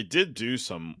 they did do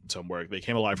some work. They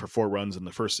came alive for 4 runs in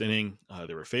the first inning.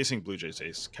 They were facing Blue Jays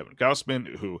ace Kevin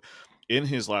Gausman, who in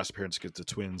his last appearance against the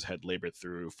Twins had labored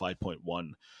through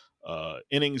 5.1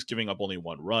 innings, giving up only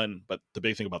 1 run. But the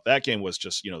big thing about that game was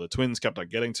just, the Twins kept on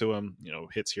getting to him,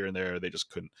 hits here and there. They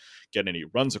just couldn't get any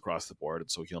runs across the board.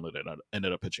 And so he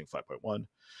ended up pitching 5.1.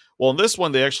 Well, in this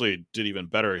one, they actually did even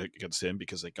better against him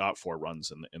because they got 4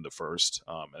 runs in the first.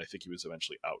 And I think he was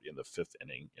eventually out in the 5th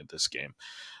inning in this game.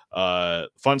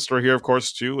 Fun story here, of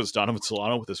course, too, was Donovan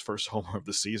Solano with his first homer of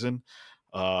the season.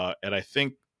 And I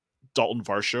think Dalton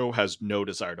Varsho has no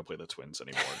desire to play the Twins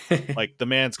anymore. Like, the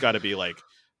man's got to be like,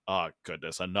 oh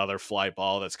goodness, another fly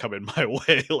ball that's coming my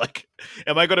way. Like,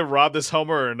 am I going to rob this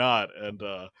homer or not? And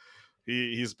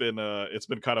he's been it's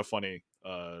been kind of funny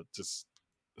just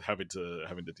having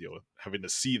to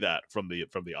see that from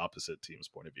the opposite team's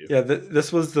point of view. Yeah,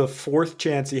 this was the 4th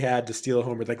chance he had to steal a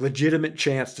homer, like legitimate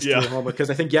chance to steal a homer.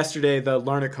 Because I think yesterday the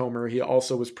Larnach homer, he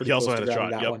also was pretty close to grabbing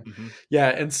that one. Mm-hmm. Yeah,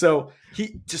 and so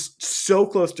he just so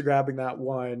close to grabbing that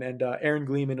one. And Aaron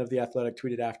Gleeman of The Athletic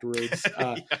tweeted afterwards,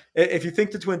 if you think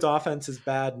the Twins offense is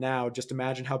bad now, just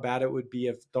imagine how bad it would be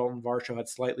if Dalton Varsho had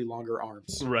slightly longer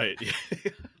arms. Right.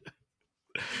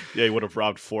 Yeah, he would have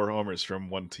robbed 4 homers from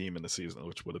one team in the season,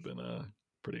 which would have been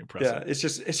pretty impressive. Yeah, it's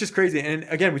just crazy. And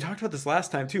again, we talked about this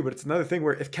last time too, but it's another thing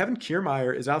where if Kevin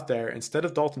Kiermaier is out there instead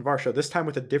of Dalton Varsho, this time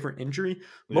with a different injury,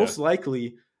 most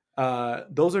likely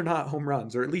those are not home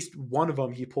runs, or at least one of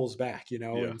them he pulls back,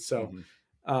 And so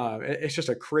it's just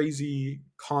a crazy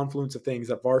confluence of things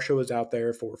that Varsho is out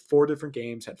there for 4 different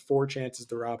games, had 4 chances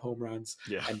to rob home runs,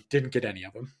 and didn't get any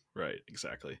of them. Right,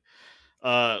 exactly.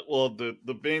 Well,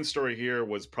 the main story here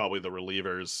was probably the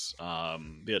relievers.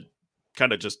 They had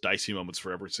kind of just dicey moments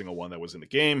for every single one that was in the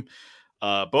game.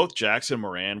 Both Jackson and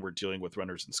Moran were dealing with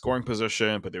runners in scoring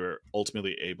position, but they were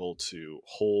ultimately able to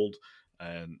hold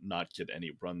and not get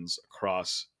any runs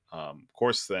across. Of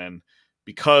course, then,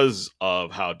 because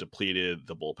of how depleted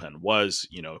the bullpen was,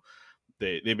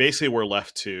 they basically were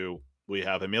left to, we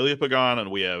have Emilio Pagan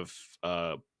and we have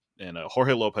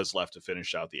Jorge Lopez left to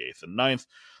finish out the 8th and 9th.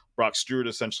 Brock Stewart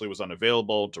essentially was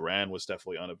unavailable. Duran was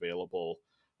definitely unavailable.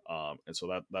 And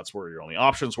so that's where your only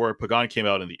options were. Pagan came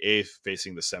out in the 8th,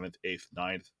 facing the 7th, 8th,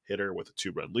 9th hitter with a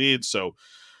 2-run lead. So,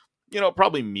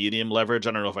 probably medium leverage.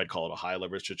 I don't know if I'd call it a high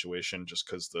leverage situation just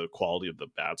because the quality of the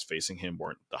bats facing him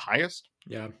weren't the highest.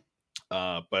 Yeah.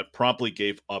 But promptly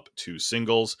gave up 2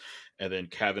 singles. And then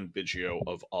Kevin Biggio,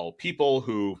 of all people,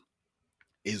 who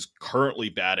is currently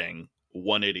batting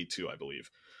 182, I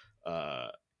believe,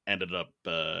 ended up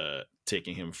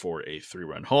taking him for a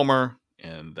 3-run homer,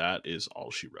 and that is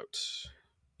all she wrote.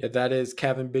 Yeah, that is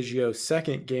Kevin Biggio's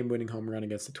 2nd game-winning home run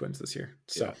against the Twins this year.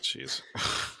 So, jeez.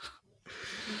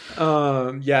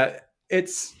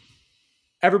 It's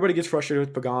everybody gets frustrated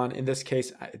with Pagan. In this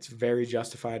case, it's very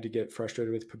justified to get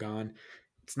frustrated with Pagan.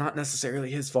 It's not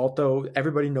necessarily his fault, though.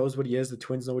 Everybody knows what he is. The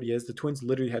Twins know what he is. The Twins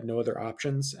literally had no other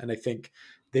options, and I think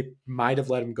they might have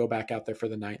let him go back out there for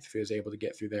the 9th if he was able to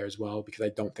get through there as well, because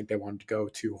I don't think they wanted to go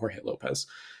to Jorge Lopez.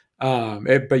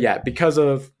 Because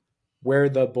of where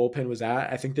the bullpen was at,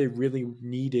 I think they really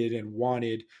needed and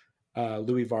wanted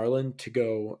Louis Varland to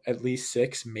go at least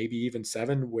 6, maybe even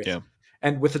 7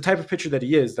 and with the type of pitcher that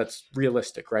he is, that's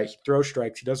realistic, right? He throws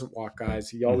strikes. He doesn't walk guys.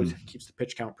 He always keeps the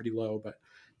pitch count pretty low, but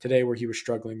today where he was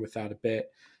struggling with that a bit,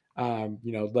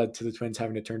 led to the Twins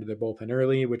having to turn to their bullpen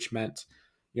early, which meant,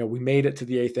 we made it to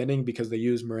the 8th inning because they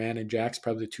used Moran and Jax,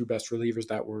 probably the 2 best relievers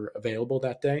that were available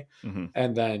that day. Mm-hmm.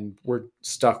 And then we're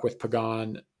stuck with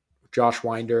Pagan, Josh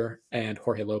Winder, and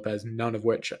Jorge Lopez, none of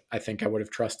which I think I would have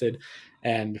trusted.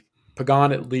 And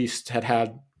Pagan at least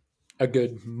had a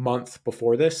good month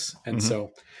before this. And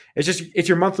so it's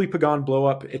your monthly Pagan blow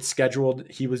up. It's scheduled.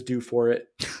 He was due for it.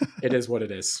 It is what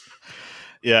it is.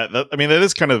 Yeah, that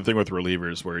is kind of the thing with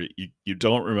relievers where you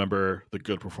don't remember the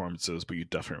good performances, but you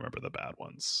definitely remember the bad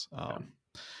ones. And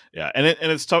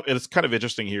it's tough. It's kind of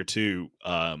interesting here too.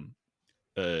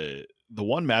 The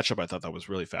one matchup I thought that was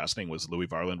really fascinating was Louis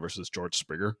Varland versus George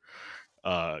Springer,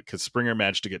 because Springer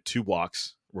managed to get 2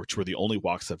 walks, which were the only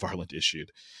walks that Varland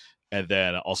issued, and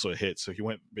then also a hit. So he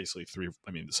went basically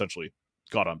essentially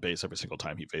got on base every single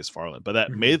time he faced Varland. But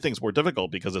that made things more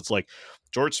difficult because it's like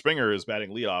George Springer is batting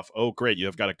leadoff. Oh, great.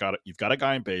 You've got a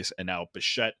guy on base, and now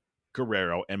Bichette,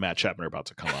 Guerrero, and Matt Chapman are about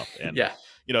to come up. And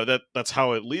that's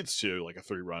how it leads to like a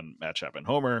 3-run Matt Chapman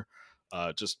homer.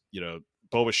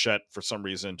 Bo Bichette, for some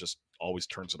reason, just always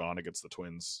turns it on against the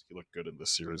Twins. He looked good in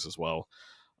this series as well.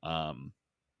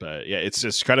 But yeah, it's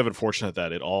just kind of unfortunate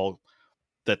that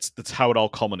that's how it all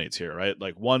culminates here, right?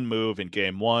 Like one move in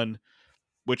game one,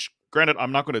 which granted,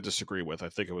 I'm not going to disagree with. I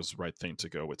think it was the right thing to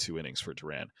go with 2 innings for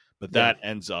Duran, but that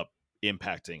ends up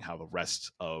impacting how the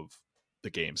rest of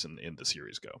the games in the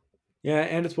series go. Yeah,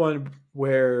 and it's one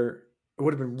where it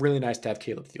would have been really nice to have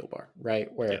Caleb Thielbar, right?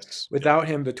 Where Yes. without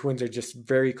him, the Twins are just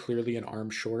very clearly an arm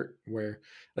short,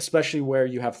 especially where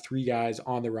you have 3 guys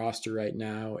on the roster right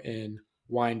now in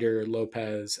Winder,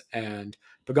 Lopez, and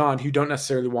Pagan, who don't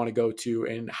necessarily want to go to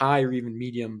in high or even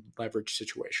medium leverage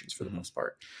situations for the most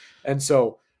part. And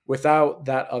so without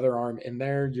that other arm in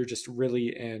there, you're just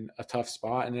really in a tough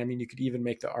spot. And I mean, you could even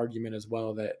make the argument as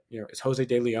well that, is Jose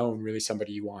De Leon really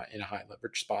somebody you want in a high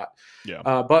leverage spot? Yeah.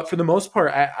 But for the most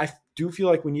part, I do feel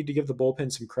like we need to give the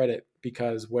bullpen some credit,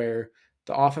 because where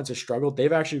the offense has struggled,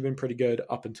 they've actually been pretty good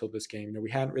up until this game.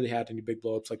 We hadn't really had any big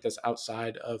blowups like this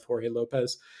outside of Jorge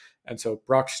Lopez. And so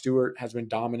Brock Stewart has been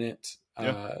dominant.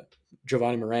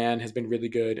 Giovanni Moran has been really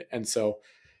good. And so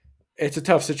it's a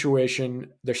tough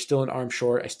situation. They're still an arm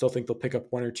short. I still think they'll pick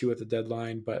up 1 or 2 at the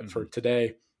deadline. But for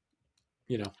today,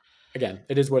 again,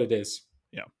 it is what it is.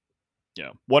 Yeah.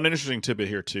 Yeah. One interesting tidbit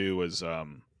here, too, was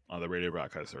on the radio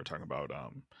broadcast, they were talking about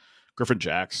Griffin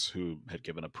Jacks, who had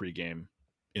given a pregame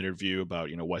interview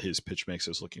about, what his pitch mix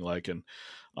is looking like. And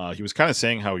he was kind of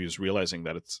saying how he was realizing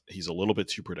that he's a little bit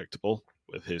too predictable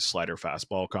with his slider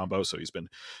fastball combo. So he's been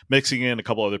mixing in a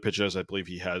couple other pitches. I believe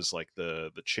he has like the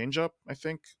changeup, I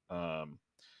think,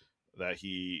 that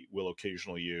he will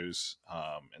occasionally use.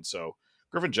 And so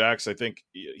Griffin Jacks, I think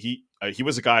he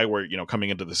was a guy where, coming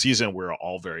into the season, we're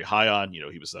all very high on.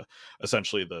 He was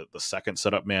essentially the second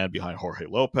setup man behind Jorge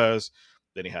Lopez.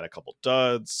 Then he had a couple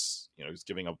duds. He was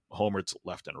giving up homers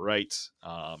left and right,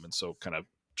 and so kind of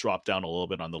dropped down a little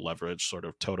bit on the leverage sort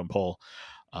of totem pole.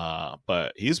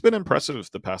 But he's been impressive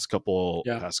the past couple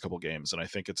games, and I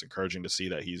think it's encouraging to see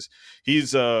that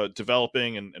he's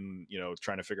developing and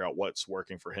trying to figure out what's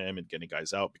working for him and getting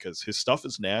guys out, because his stuff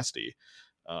is nasty.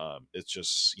 It's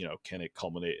just can it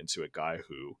culminate into a guy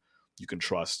who you can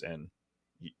trust? And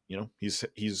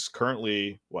he's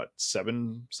currently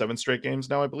seven straight games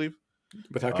now, I believe,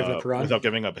 without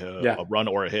giving up a run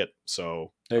or a hit.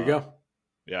 So there you go.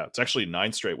 Yeah, it's actually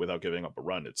 9 straight without giving up a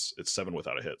run. It's 7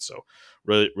 without a hit. So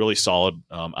really, really solid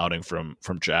outing from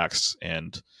Jax,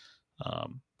 and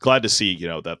glad to see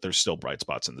that there's still bright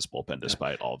spots in this bullpen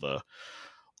despite all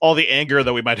the anger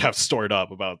that we might have stored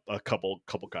up about a couple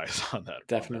guys on that.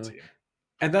 Definitely. On that team.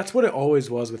 And that's what it always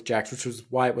was with Jax, which was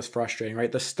why it was frustrating,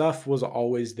 right? The stuff was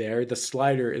always there. The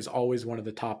slider is always one of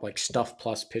the top stuff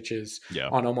plus pitches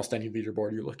on almost any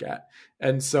leaderboard you look at.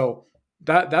 And so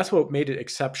that's what made it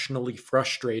exceptionally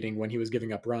frustrating when he was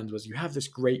giving up runs, was you have this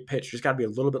great pitch. You just got to be a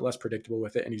little bit less predictable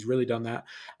with it. And he's really done that.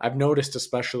 I've noticed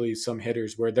especially some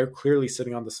hitters where they're clearly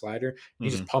sitting on the slider. He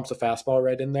just pumps a fastball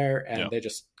right in there, and they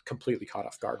just completely caught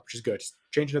off guard, which is good. Just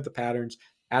changing up the patterns,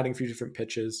 adding a few different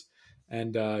pitches.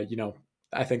 And,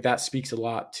 I think that speaks a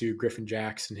lot to Griffin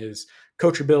Jacks and his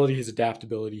coachability, his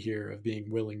adaptability here of being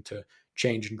willing to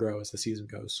change and grow as the season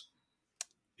goes.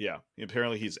 Yeah.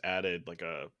 Apparently he's added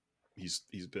he's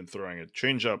been throwing a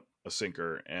changeup, a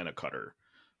sinker, and a cutter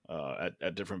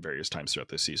at different various times throughout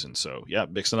this season. So yeah,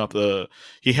 mixing up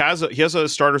he has a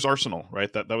starter's arsenal,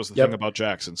 right? That was the thing about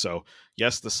Jackson. So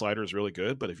yes, the slider is really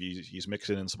good, but if he's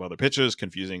mixing in some other pitches,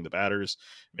 confusing the batters,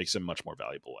 makes him much more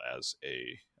valuable as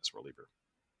a reliever.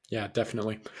 Yeah,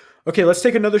 definitely. Okay, let's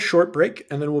take another short break,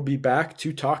 and then we'll be back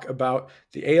to talk about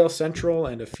the AL Central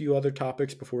and a few other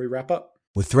topics before we wrap up.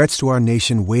 With threats to our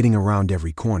nation waiting around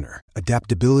every corner,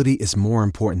 adaptability is more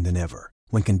important than ever.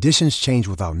 When conditions change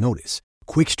without notice,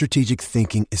 quick strategic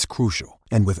thinking is crucial.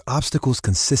 And with obstacles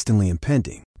consistently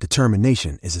impending,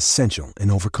 determination is essential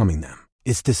in overcoming them.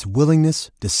 It's this willingness,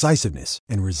 decisiveness,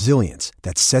 and resilience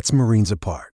that sets Marines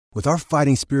apart. With our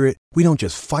fighting spirit, we don't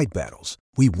just fight battles,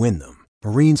 we win them.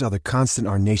 Marines are the constant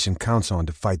our nation counts on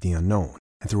to fight the unknown.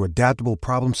 And through adaptable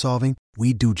problem solving,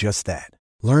 we do just that.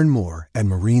 Learn more at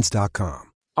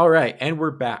marines.com. All right, and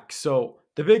we're back. So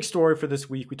the big story for this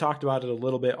week, we talked about it a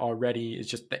little bit already, is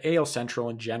just the AL Central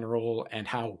in general and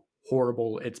how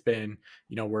horrible it's been.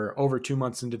 We're over 2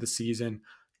 months into the season.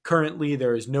 Currently,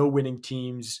 there is no winning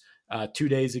teams. 2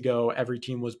 days ago, every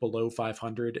team was below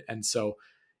 500. And so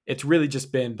it's really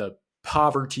just been the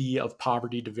poverty of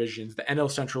poverty divisions. The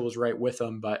NL Central is right with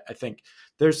them, but I think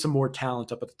there's some more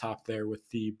talent up at the top there with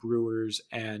the Brewers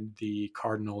and the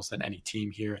Cardinals than any team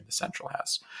here in the Central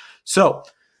has. So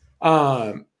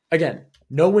again,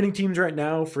 no winning teams right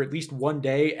now for at least one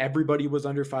day. Everybody was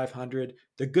under 500.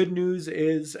 The good news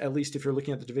is, at least if you're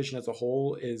looking at the division as a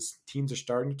whole, is teams are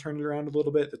starting to turn it around a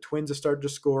little bit. The Twins have started to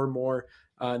score more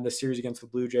in the series against the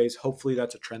Blue Jays. Hopefully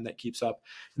that's a trend that keeps up.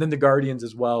 And then the Guardians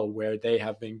as well, where they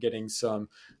have been getting some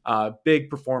big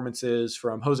performances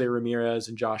from Jose Ramirez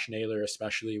and Josh Naylor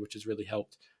especially, which has really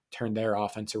helped turn their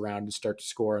offense around and start to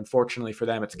score. Unfortunately for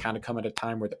them, it's kind of come at a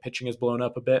time where the pitching has blown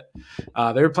up a bit.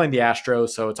 They were playing the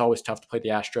Astros, so it's always tough to play the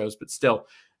Astros, but still,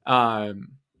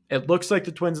 it looks like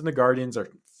the Twins and the Guardians are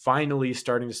finally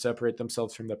starting to separate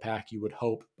themselves from the pack, you would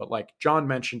hope. But like John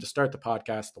mentioned to start the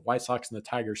podcast, the White Sox and the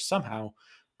Tigers somehow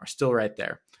are still right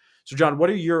there. So John,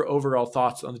 what are your overall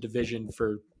thoughts on the division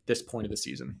for this point of the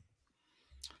season?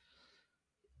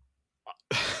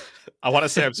 I want to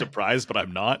say I'm surprised, but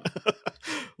I'm not.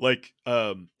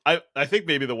 I think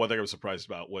maybe the one thing I was surprised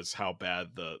about was how bad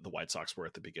the White Sox were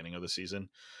at the beginning of the season.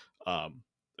 I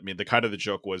mean, the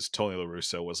joke was Tony La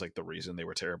Russa was like the reason they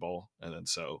were terrible, and then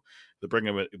so they bring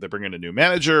in a new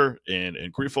manager in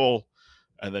Grifol,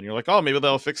 and then you're like, oh, maybe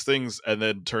they'll fix things, and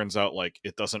then turns out like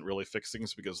it doesn't really fix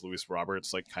things because Luis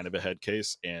Roberts like kind of a head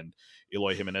case, and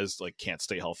Eloy Jimenez like can't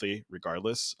stay healthy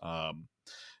regardless.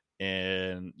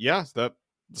 And yeah,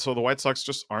 so the White Sox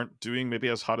just aren't doing maybe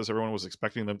as hot as everyone was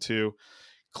expecting them to.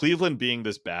 Cleveland being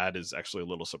this bad is actually a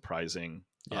little surprising.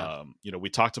 Yeah. We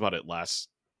talked about it last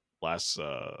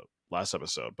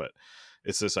episode, but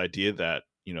it's this idea that,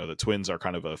 the Twins are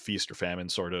kind of a feast or famine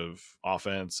sort of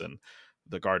offense, and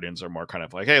the Guardians are more kind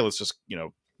of like, hey, let's just,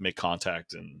 make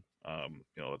contact and,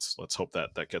 let's hope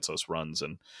that gets us runs.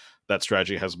 And that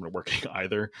strategy hasn't been working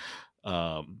either.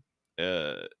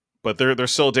 But they're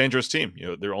still a dangerous team.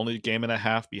 They're only a game and a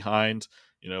half behind.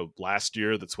 Last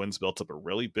year the Twins built up a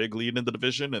really big lead in the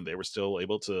division, and they were still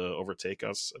able to overtake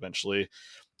us eventually.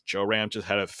 Joe Ram just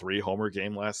had a 3-homer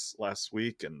game last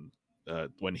week, and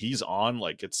when he's on,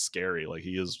 like, it's scary. Like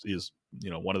he is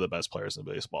one of the best players in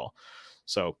baseball.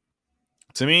 So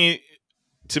to me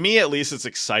at least, it's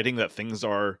exciting that things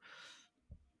are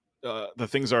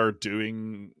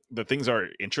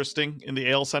interesting in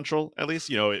the AL Central. At least,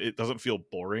 it doesn't feel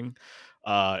boring.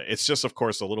 It's just, of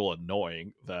course, a little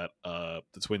annoying that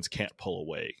the Twins can't pull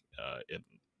away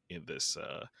in this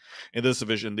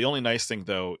division. The only nice thing,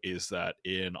 though, is that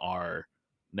in our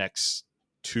next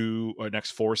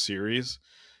 4 series,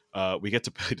 we get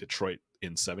to play Detroit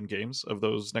in 7 games of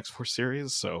those next 4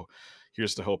 series. So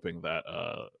here's to hoping that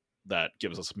that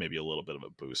gives us maybe a little bit of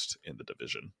a boost in the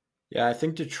division. Yeah, I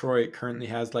think Detroit currently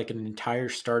has like an entire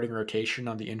starting rotation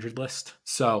on the injured list.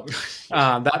 So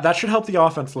that should help the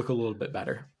offense look a little bit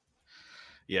better.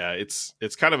 Yeah, it's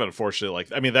kind of unfortunate. Like,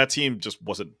 I mean, that team just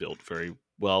wasn't built very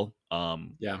well.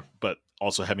 But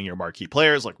also having your marquee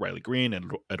players like Riley Green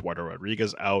and Eduardo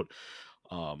Rodriguez out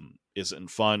isn't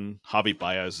fun. Javi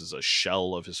Baez is a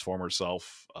shell of his former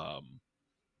self.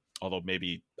 Although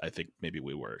I think maybe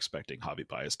we were expecting Javi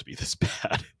Baez to be this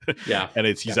bad. Yeah. And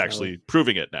he's actually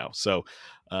proving it now. So,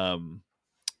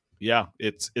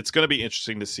 it's going to be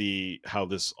interesting to see how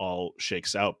this all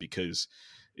shakes out, because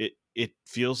it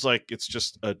feels like it's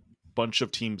just a bunch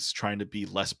of teams trying to be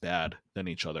less bad than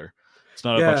each other. It's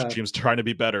not a bunch of teams trying to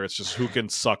be better. It's just who can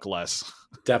suck less.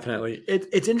 Definitely.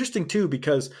 It's interesting too,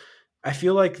 because I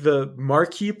feel like the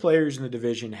marquee players in the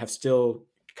division have still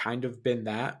kind of been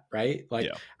that, right? Like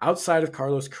outside of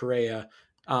Carlos Correa,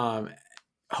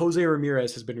 Jose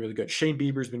Ramirez has been really good. Shane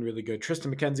Bieber's been really good.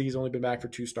 Tristan McKenzie's only been back for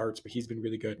 2 starts, but he's been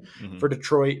really good. Mm-hmm. For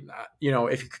Detroit,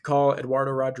 if you could call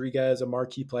Eduardo Rodriguez a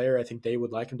marquee player, I think they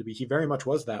would like him to be. He very much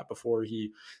was that before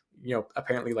he,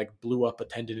 apparently like blew up a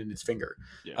tendon in his finger.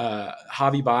 Yeah.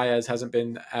 Javi Baez hasn't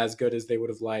been as good as they would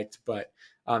have liked, but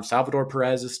Salvador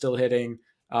Perez is still hitting.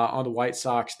 On the White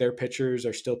Sox, their pitchers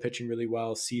are still pitching really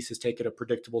well. Cease has taken a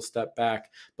predictable step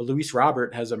back, but Luis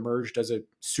Robert has emerged as a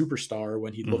superstar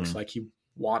when he looks like he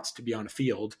wants to be on a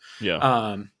field.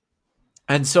 Yeah.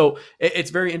 And so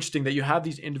it's very interesting that you have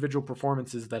these individual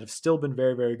performances that have still been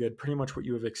very, very good, pretty much what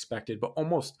you have expected, but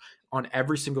almost on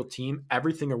every single team,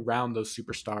 everything around those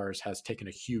superstars has taken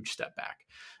a huge step back.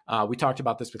 We talked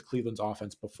about this with Cleveland's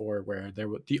offense before, where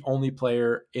the only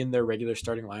player in their regular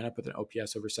starting lineup with an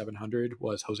OPS over 700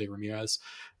 was Jose Ramirez.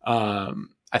 I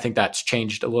think that's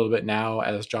changed a little bit now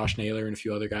as Josh Naylor and a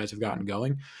few other guys have gotten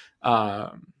going.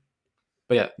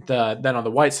 But yeah, then on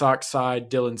the White Sox side,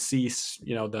 Dylan Cease,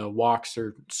 the walks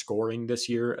are scoring this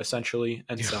year essentially.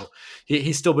 And so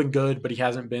he's still been good, but he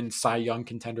hasn't been Cy Young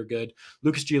contender good.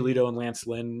 Lucas Giolito and Lance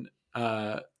Lynn,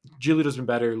 Giolito's been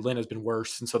better. Lynn has been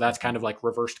worse. And so that's kind of like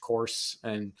reversed course.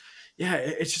 And yeah,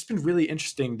 it's just been really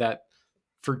interesting that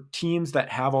for teams that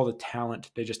have all the talent,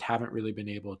 they just haven't really been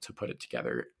able to put it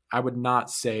together. I would not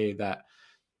say that,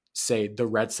 say, the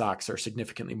Red Sox are a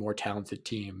significantly more talented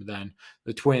team than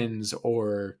the Twins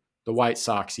or the White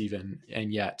Sox even.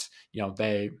 And yet,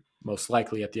 they most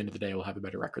likely at the end of the day will have a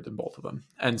better record than both of them.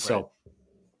 And so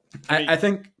I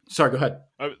think, sorry, go ahead.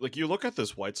 Like you look at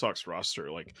this White Sox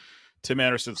roster, like Tim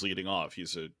Anderson's leading off.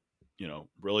 He's a,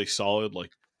 really solid,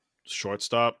 like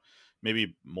shortstop,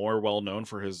 maybe more well known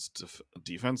for his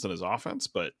defense than his offense,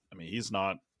 but I mean, he's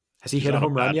not. Has he hit a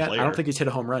home run yet? Player. I don't think he's hit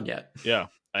a home run yet. Yeah.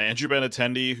 Andrew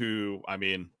Benintendi, who, I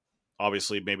mean,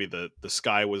 obviously maybe the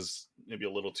sky was maybe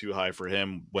a little too high for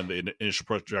him when the initial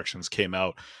projections came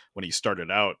out when he started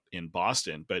out in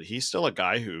Boston, but he's still a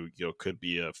guy who, could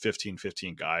be a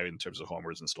 15-15 guy in terms of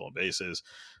homers and stolen bases,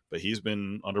 but he's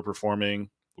been underperforming.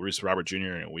 Luis Robert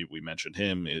Jr., and we mentioned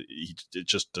him. It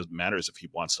just doesn't matter if he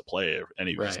wants to play and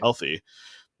he's healthy.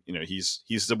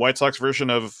 He's the White Sox version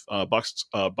of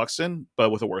Buxton, but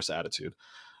with a worse attitude.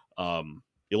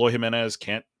 Eloy Jimenez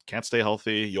can't stay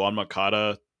healthy. Yohan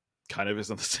Moncada kind of is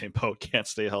in the same boat, can't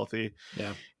stay healthy.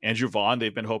 Yeah. Andrew Vaughn,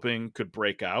 they've been hoping could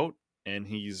break out, and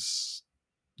he's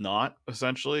not,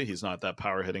 essentially. He's not that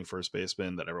power hitting first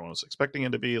baseman that everyone was expecting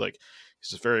him to be. Like,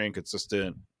 he's just very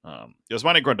inconsistent.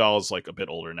 Yasmani Grandal is like a bit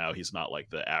older now. He's not like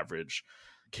the average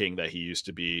king that he used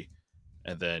to be.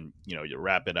 And then, you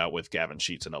wrap it out with Gavin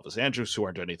Sheets and Elvis Andrews, who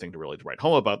aren't anything to really write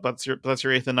home about. That's your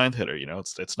eighth and ninth hitter.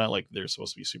 It's not like they're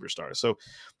supposed to be superstars. So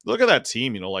look at that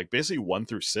team, like basically 1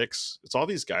 through 6. It's all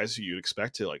these guys who you'd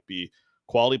expect to like be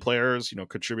quality players,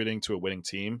 contributing to a winning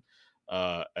team.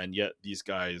 And yet these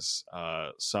guys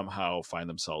somehow find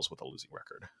themselves with a losing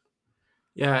record.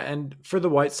 Yeah. And for the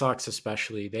White Sox,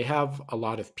 especially, they have a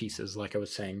lot of pieces, like I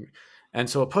was saying. And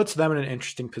so it puts them in an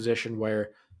interesting position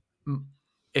where,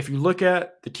 if you look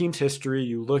at the team's history,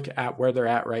 you look at where they're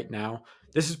at right now,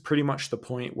 this is pretty much the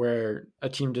point where a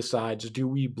team decides, do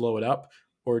we blow it up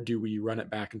or do we run it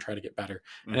back and try to get better?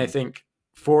 Mm-hmm. And I think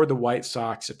for the White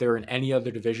Sox, if they were in any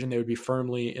other division, they would be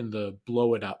firmly in the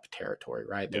blow it up territory,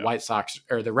 right? The White Sox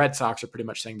or the Red Sox are pretty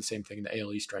much saying the same thing in the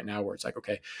AL East right now, where it's like,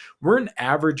 okay, we're an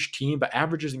average team, but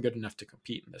average isn't good enough to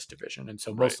compete in this division. And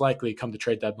so most likely come the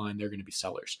trade deadline, they're going to be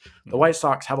sellers. Mm-hmm. The White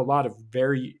Sox have a lot of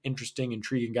very interesting,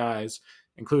 intriguing guys,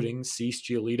 including Cease,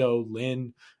 Giolito,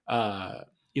 Lynn,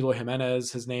 Eloy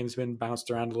Jimenez. His name's been bounced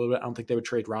around a little bit. I don't think they would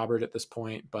trade Robert at this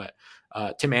point, but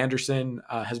Tim Anderson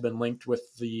has been linked with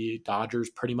the Dodgers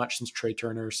pretty much since Trey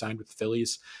Turner signed with the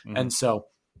Phillies. Mm-hmm. And so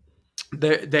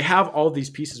they have all these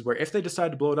pieces where if they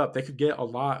decide to blow it up, they could get a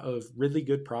lot of really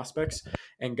good prospects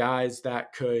and guys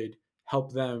that could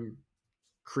help them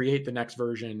create the next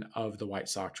version of the White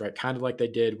Sox, right? Kind of like they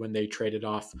did when they traded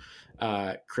off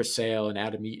Chris Sale and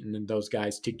Adam Eaton and those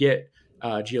guys to get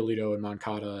Giolito and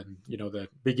Moncada and, the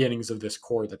beginnings of this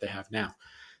core that they have now.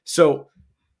 So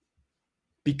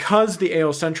because the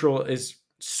AL Central is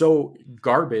so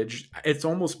garbage, it's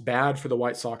almost bad for the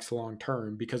White Sox long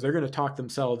term because they're going to talk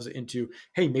themselves into,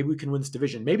 hey, maybe we can win this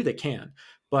division. Maybe they can.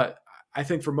 But I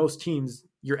think for most teams,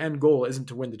 your end goal isn't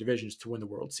to win the division, it's to win the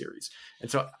World Series. And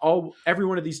so every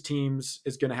one of these teams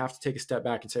is going to have to take a step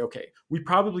back and say, okay, we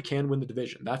probably can win the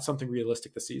division. That's something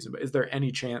realistic this season, but is there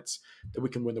any chance that we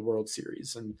can win the World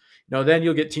Series? And then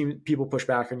you'll get people push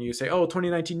back on you, say, oh,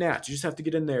 2019 Nats, you just have to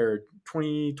get in there.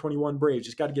 2021 Braves,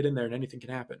 just got to get in there and anything can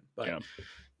happen. But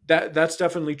that's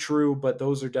definitely true, but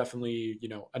those are definitely,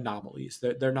 anomalies.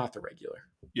 They're not the regular.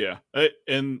 Yeah.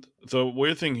 And the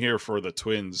weird thing here for the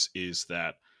Twins is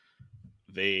that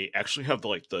they actually have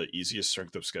the easiest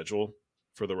strength of schedule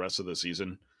for the rest of the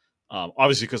season.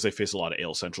 Obviously because they face a lot of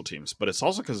AL Central teams, but it's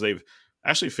also because they've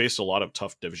actually faced a lot of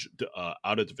tough division,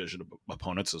 out of division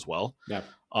opponents as well. Yeah.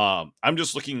 I'm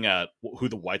just looking at who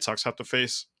the White Sox have to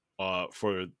face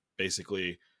for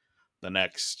basically the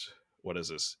next,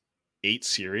 8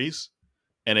 series.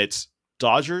 And it's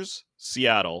Dodgers,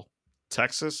 Seattle,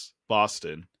 Texas,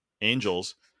 Boston,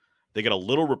 Angels. They get a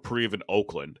little reprieve in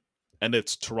Oakland, and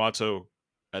it's Toronto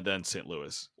and then St.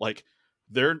 Louis. Like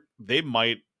they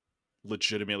might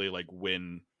legitimately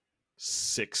win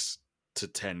 6 to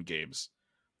 10 games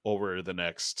over the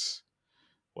next,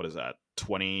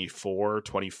 24,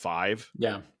 25.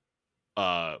 Yeah.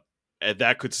 And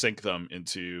that could sink them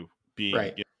into being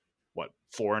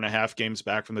 4.5 games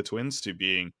back from the Twins to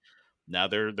being now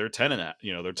they're 10 and that,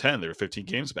 they're 15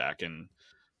 games back. And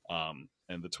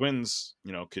the Twins,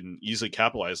 can easily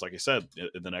capitalize. Like I said,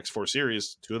 in the next 4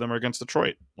 series, 2 of them are against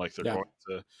Detroit. Like they're going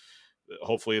to,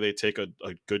 hopefully they take a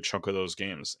good chunk of those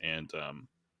games. And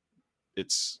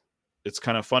it's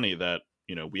kind of funny that,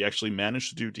 we actually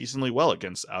managed to do decently well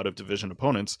against out of division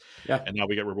opponents. Yeah. And now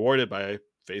we get rewarded by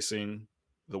facing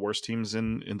the worst teams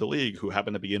in the league who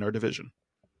happen to be in our division.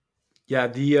 Yeah,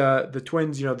 the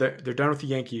Twins, they're done with the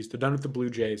Yankees, they're done with the Blue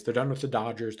Jays, they're done with the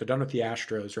Dodgers, they're done with the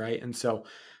Astros, right? And so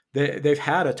they've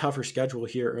had a tougher schedule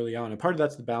here early on, and part of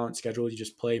that's the balanced schedule. You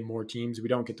just play more teams. We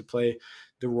don't get to play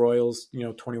the Royals,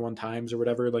 21 times or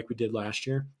whatever like we did last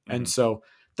year, and so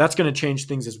that's going to change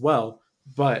things as well.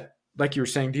 But like you were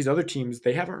saying, these other teams,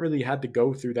 they haven't really had to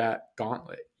go through that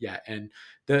gauntlet yet, and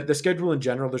the schedule in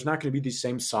general, there's not going to be these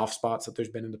same soft spots that there's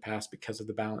been in the past because of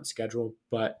the balanced schedule,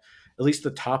 but at least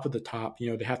the top of the top,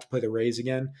 they have to play the Rays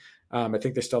again. I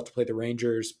think they still have to play the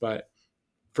Rangers, but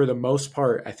for the most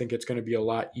part, I think it's going to be a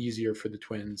lot easier for the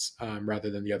Twins rather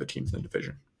than the other teams in the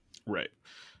division. Right.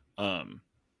 And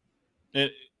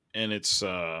it's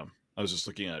I was just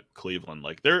looking at Cleveland.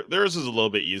 Like theirs is a little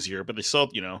bit easier, but they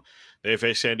still, they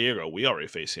face San Diego. We already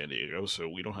face San Diego, so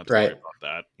we don't have to worry about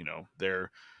that.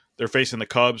 They're facing the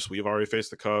Cubs. We've already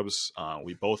faced the Cubs.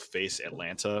 We both face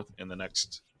Atlanta in the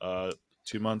next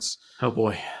 2 months. Oh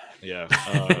boy. Yeah.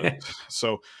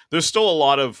 So there's still a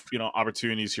lot of,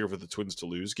 opportunities here for the Twins to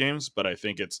lose games, but I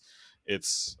think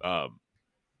it's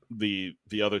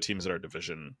the other teams in our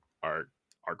division are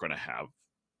going to have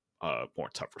more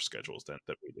tougher schedules than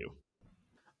we do.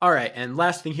 All right, and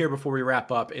last thing here before we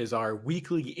wrap up is our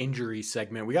weekly injury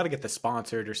segment. We got to get this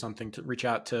sponsored or something, to reach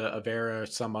out to Avera or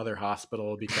some other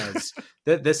hospital, because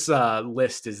this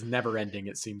list is never ending.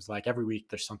 It seems like every week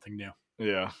there's something new.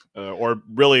 Yeah, or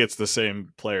really it's the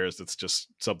same players. It's just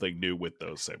something new with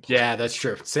those same players. Yeah, that's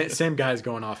true. Same guys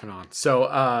going off and on.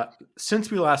 So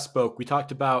since we last spoke, we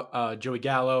talked about Joey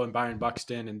Gallo and Byron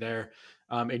Buxton and their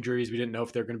injuries. We didn't know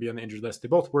if they're going to be on the injured list. They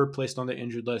both were placed on the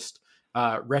injured list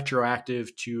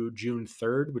retroactive to June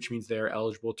 3rd, which means they're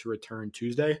eligible to return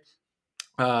Tuesday.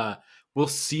 We'll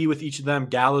see with each of them.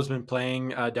 Gallo's been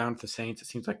playing down with the Saints. It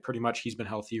seems like pretty much he's been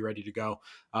healthy, ready to go.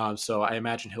 So I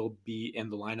imagine he'll be in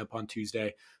the lineup on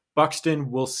Tuesday.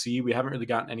 Buxton, we'll see. We haven't really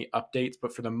gotten any updates,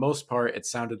 but for the most part, it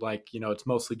sounded like, it's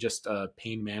mostly just a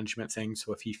pain management thing.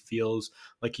 So if he feels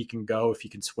like he can go, if he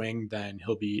can swing, then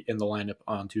he'll be in the lineup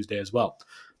on Tuesday as well.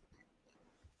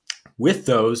 With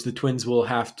those, the Twins will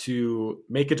have to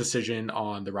make a decision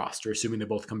on the roster, assuming they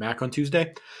both come back on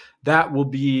Tuesday. That will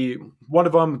be one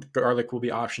of them. Garlic will be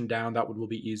optioned down. That one will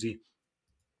be easy.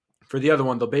 For the other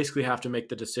one, they'll basically have to make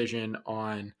the decision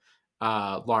on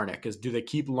Larnach. Do they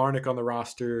keep Larnach on the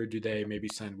roster? Do they maybe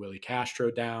send Willie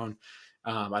Castro down?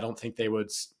 I don't think they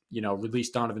would, release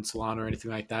Donovan Solano or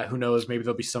anything like that. Who knows? Maybe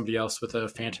there'll be somebody else with a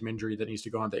phantom injury that needs to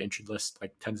go on the injured list,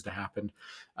 like tends to happen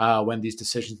when these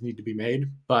decisions need to be made.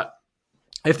 But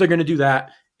if they're going to do that,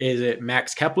 is it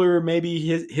Max Kepler? Maybe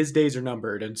his days are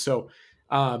numbered. And so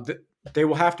they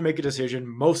will have to make a decision.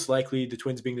 Most likely, the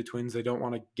Twins being the Twins, they don't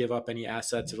want to give up any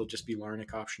assets. It'll just be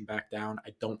Larnach option back down.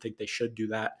 I don't think they should do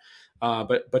that.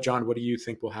 But John, what do you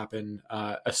think will happen,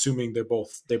 assuming they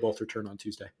both return on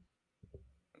Tuesday?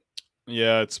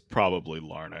 Yeah, it's probably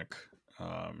Larnach.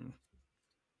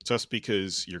 Just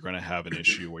because you're going to have an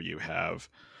issue where you have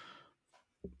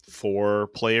 4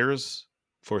 players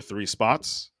for 3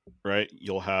 spots, right?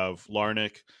 You'll have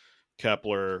Larnach,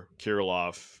 Kepler,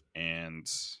 Kirilloff, and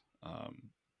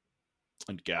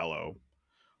Gallo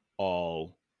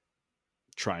all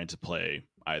trying to play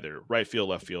either right field,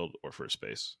 left field, or first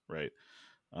base, right?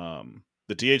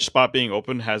 The DH spot being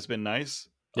open has been nice.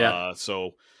 Yeah.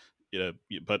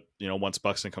 But once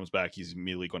Buxton comes back, he's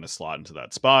immediately going to slot into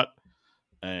that spot,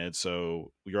 and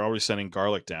so you're already sending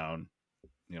Garlic down.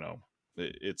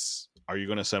 Are you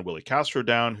going to send Willie Castro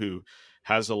down, who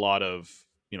has a lot of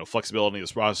flexibility in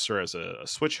this roster as a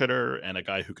switch hitter and a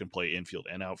guy who can play infield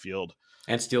and outfield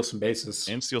and steal some bases?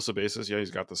 Yeah,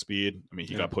 he's got the speed. I mean,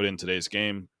 he got put in today's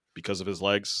game because of his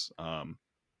legs.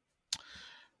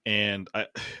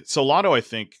 Solano, I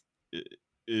think,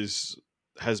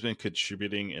 has been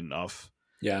contributing enough.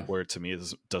 Yeah, where to me it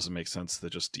doesn't make sense to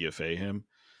just DFA him.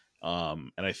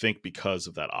 And I think because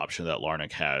of that option that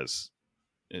Larnach has,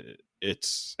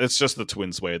 it's just the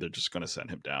Twins' way. They're just going to send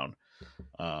him down.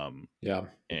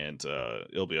 And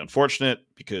it'll be unfortunate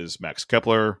because Max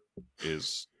Kepler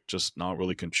is just not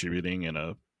really contributing in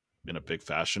a big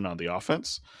fashion on the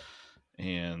offense.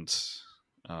 And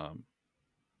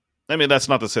I mean, that's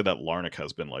not to say that Larnach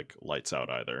has been like lights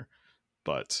out either,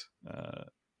 but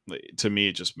to me,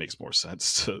 it just makes more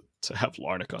sense to have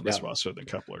Larnach on this roster than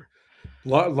Kepler.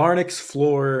 Larnach's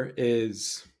floor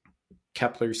is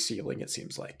Kepler's ceiling, it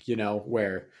seems like,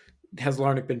 where has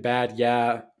Larnach been bad?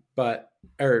 Yeah.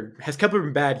 Has Kepler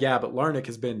been bad? Yeah, but Larnach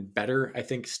has been better, I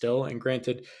think, still. And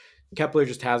granted, Kepler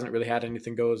just hasn't really had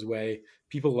anything go his way.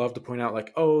 People love to point out,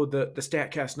 like, oh, the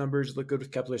StatCast numbers look good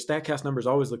with Kepler. StatCast numbers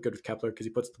always look good with Kepler because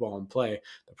he puts the ball in play.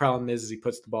 The problem is he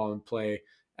puts the ball in play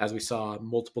as we saw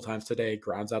multiple times today,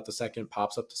 grounds out to second,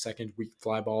 pops up to second, weak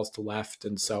fly balls to left.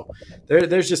 And so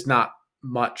there's just not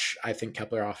much I think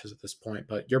Kepler offers at this point.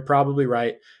 But you're probably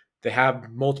right. They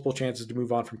have multiple chances to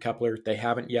move on from Kepler. They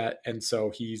haven't yet. And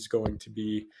so he's going to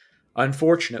be,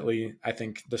 unfortunately, I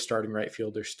think the starting right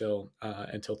fielder still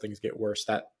until things get worse.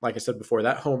 That, like I said before,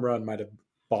 that home run might have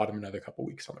bought him another couple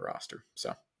weeks on the roster.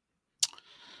 So,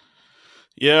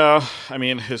 yeah, I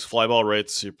mean, his fly ball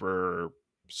rate's super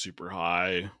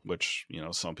high, which, you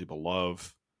know, some people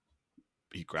love.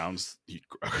 He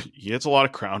hits a lot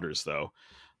of grounders though.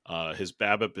 His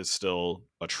BABIP is still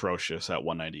atrocious at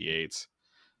 198.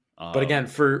 But again,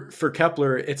 for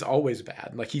Kepler, it's always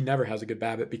bad. Like, he never has a good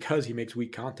BABIP because he makes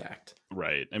weak contact.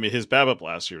 Right. I mean, his BABIP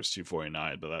last year was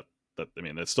 249, but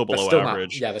that's still below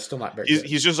average. That's still not very good.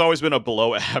 He's just always been a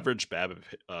below average BABIP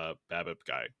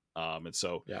guy. And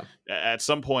so at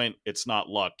some point, it's not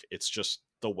luck. It's just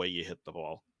the way you hit the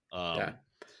ball.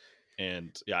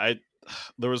 And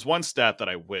there was one stat that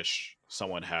I wish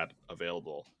someone had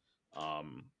available,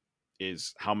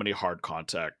 is how many hard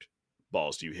contact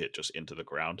balls do you hit just into the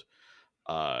ground?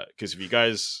 Because if you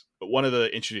guys, one of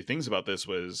the interesting things about this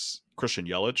was Christian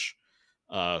Yelich,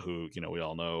 who, you know, we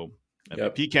all know,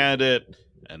 MVP candidate,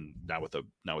 and now with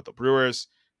the Brewers,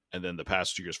 and then the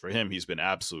past 2 years for him, he's been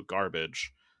absolute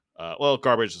garbage.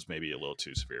 Garbage is maybe a little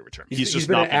too severe a term. He's just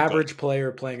been not an average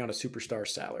player playing on a superstar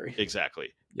salary. Exactly.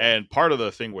 And part of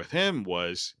the thing with him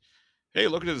was, hey,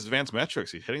 look at his advanced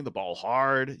metrics. He's hitting the ball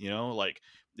hard. You know, like,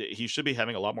 he should be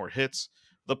having a lot more hits.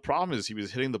 The problem is he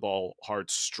was hitting the ball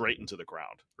hard straight into the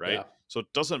ground, right? Yeah. So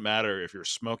it doesn't matter if you're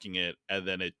smoking it and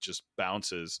then it just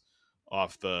bounces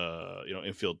off the, you know,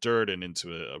 infield dirt and into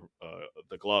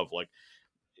the glove. Like,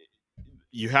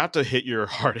 you have to hit your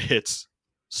hard hits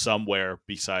somewhere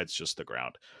besides just the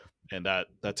ground. And that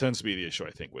tends to be the issue,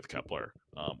 I think, with Kepler,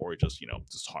 or just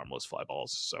harmless fly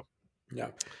balls. So, yeah.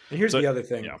 And here's the other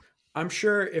thing. Yeah. I'm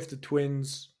sure if the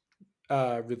Twins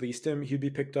released him, he'd be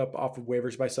picked up off of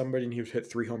waivers by somebody and he would hit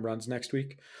 3 home runs next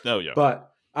week. Oh, yeah.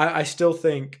 But I still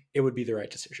think it would be the right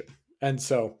decision. And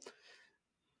so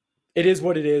it is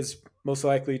what it is. Most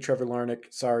likely Trevor Larnach.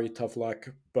 Sorry, tough luck.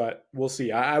 But we'll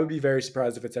see. I would be very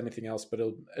surprised if it's anything else, but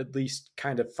it'll at least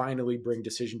kind of finally bring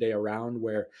decision day around,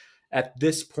 where at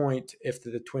this point, if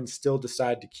the Twins still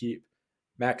decide to keep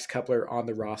Max Kepler on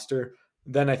the roster,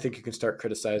 then I think you can start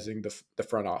criticizing the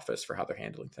front office for how they're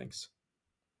handling things.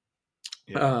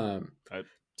 Yeah.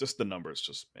 Just the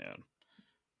numbers, man,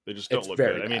 they just don't look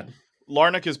good. Bad. I mean,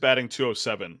 Larnach is batting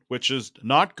 207, which is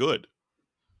not good.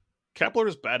 Kepler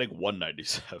is batting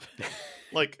 197.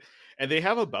 And they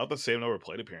have about the same number of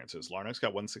plate appearances. Larnach's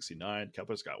got 169.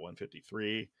 Kepler's got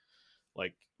 153.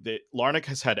 Larnach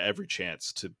has had every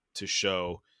chance to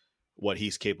show what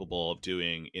he's capable of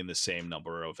doing in the same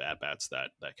number of at-bats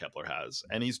that Kepler has.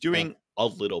 And he's doing a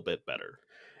little bit better.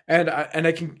 And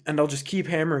I'll just keep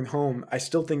hammering home. I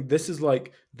still think this is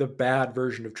like the bad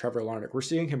version of Trevor Larnach. We're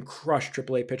seeing him crush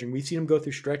AAA pitching. We've seen him go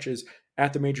through stretches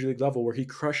at the major league level where he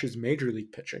crushes major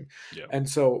league pitching. Yeah. And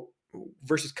so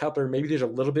versus Kepler, maybe there's a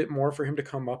little bit more for him to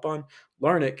come up on.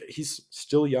 Larnach, he's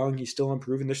still young. He's still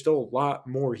improving. There's still a lot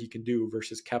more he can do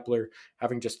versus Kepler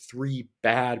having just 3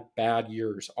 bad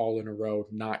years all in a row,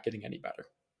 not getting any better.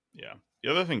 Yeah.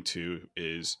 The other thing too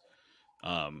is,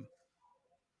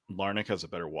 Larnach has a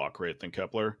better walk rate than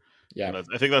Kepler. Yeah. And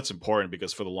I think that's important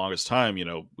because for the longest time,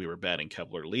 we were batting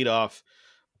Kepler leadoff,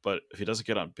 but if he doesn't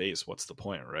get on base, what's the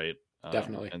point, right?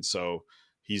 Definitely. And so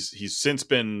he's since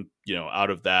been, out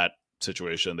of that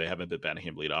situation. They haven't been batting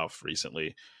him leadoff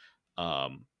recently.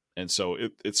 And so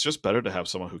it's just better to have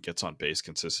someone who gets on base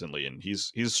consistently. And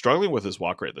he's struggling with his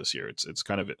walk rate this year. It's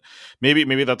kind of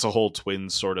maybe that's a whole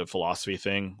Twins sort of philosophy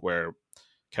thing where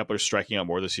Kepler's striking out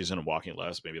more this season and walking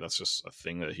less. Maybe that's just a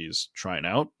thing that he's trying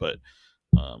out, but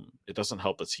it doesn't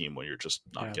help the team when you're just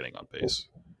not getting on base.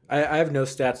 I have no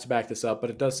stats to back this up, but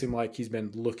it does seem like he's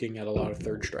been looking at a lot of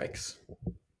third strikes,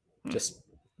 just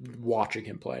watching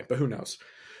him play, but who knows?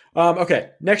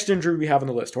 Okay, next injury we have on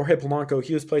the list, Jorge Polanco.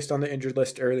 He was placed on the injured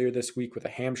list earlier this week with a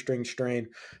hamstring strain,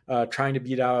 trying to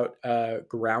beat out a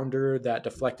grounder that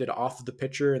deflected off of the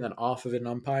pitcher and then off of an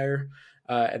umpire,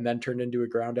 and then turned into a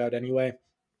ground out anyway.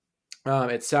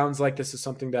 It sounds like this is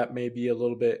something that may be a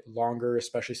little bit longer,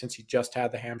 especially since he just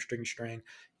had the hamstring strain.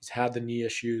 He's had the knee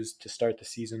issues to start the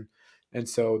season. And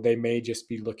so they may just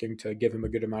be looking to give him a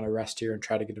good amount of rest here and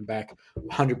try to get him back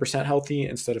 100% healthy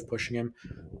instead of pushing him,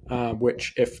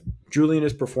 which if Julian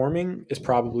is performing is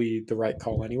probably the right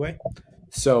call anyway.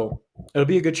 So it'll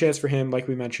be a good chance for him, like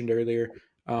we mentioned earlier.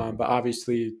 But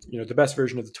obviously, the best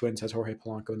version of the Twins has Jorge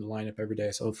Polanco in the lineup every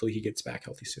day. So hopefully he gets back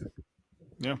healthy soon.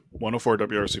 Yeah, 104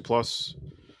 WRC Plus.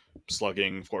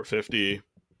 slugging 450.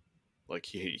 Like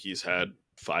he's had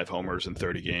 5 homers in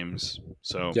 30 games.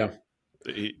 So Yeah.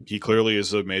 He clearly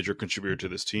is a major contributor to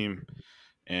this team,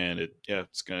 and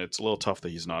it's a little tough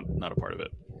that he's not a part of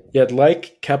it. Yeah,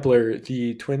 like Kepler,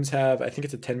 the Twins have, I think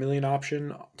it's a $10 million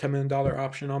option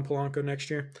on Polanco next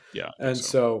year. Yeah, I think And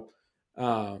so.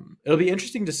 it'll be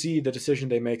interesting to see the decision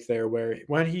they make there, where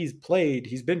when he's played,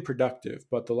 he's been productive,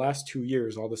 but the last 2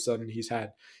 years, all of a sudden he's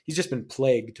just been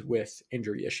plagued with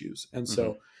injury issues. And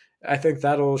so I think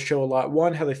that'll show a lot,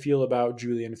 one, how they feel about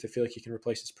Julian, if they feel like he can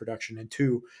replace his production, and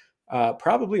two,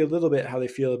 probably a little bit how they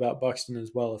feel about Buxton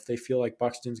as well. If they feel like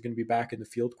Buxton's going to be back in the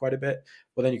field quite a bit,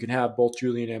 well, then you can have both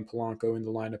Julian and Polanco in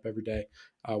the lineup every day.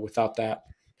 Without that,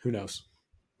 who knows?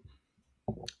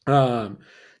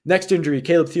 Next injury,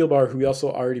 Caleb Thielbar, who we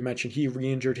also already mentioned, he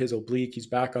re-injured his oblique. He's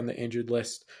back on the injured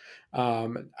list. I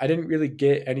didn't really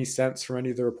get any sense from any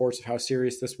of the reports of how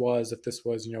serious this was, if this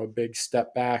was, a big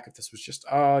step back, if this was just,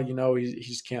 he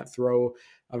just can't throw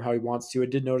how he wants to. I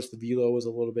did notice the velo was a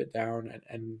little bit down,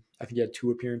 and I think he had 2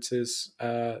 appearances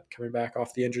coming back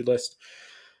off the injured list.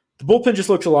 The bullpen just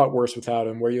looks a lot worse without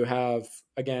him, where you have,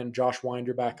 again, Josh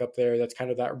Winder back up there. That's kind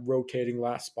of that rotating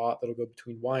last spot that'll go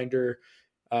between Winder,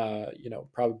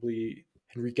 probably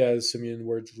Enriquez, Simeon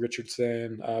Words,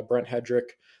 Richardson, Brent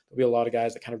Hedrick. There'll be a lot of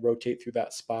guys that kind of rotate through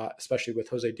that spot, especially with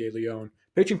Jose De Leon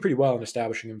pitching pretty well and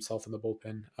establishing himself in the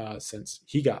bullpen since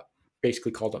he got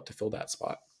basically called up to fill that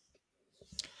spot.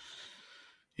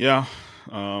 Yeah,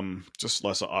 just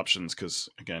less options because,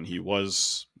 again, he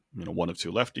was one of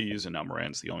 2 lefties, and now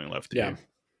Moran's the only lefty. Yeah.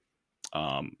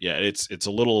 It's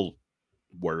a little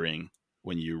worrying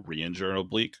when you re-injure an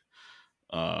oblique,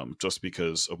 just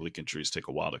because oblique injuries take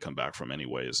a while to come back from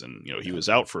anyways. And, he was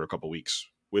out for a couple weeks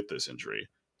with this injury.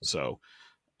 So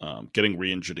getting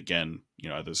re-injured again,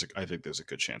 I think there's a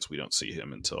good chance we don't see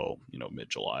him until,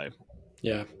 mid-July.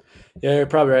 Yeah, you're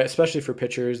probably right, especially for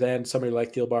pitchers and somebody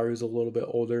like Thielbar who's a little bit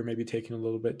older, maybe taking a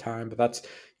little bit of time. But that's,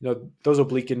 those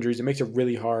oblique injuries, it makes it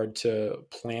really hard to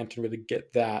plant and really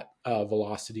get that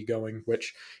velocity going,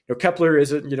 which, Kepler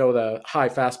isn't, the high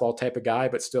fastball type of guy,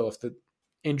 but still, if the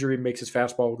injury makes his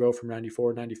fastball go from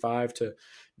 94, 95 to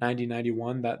 90,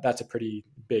 91, that's a pretty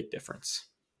big difference.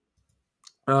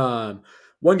 One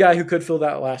guy who could fill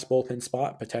that last bullpen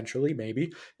spot, potentially,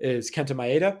 maybe, is Kenta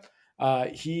Maeda.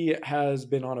 He has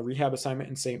been on a rehab assignment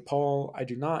in St. Paul. I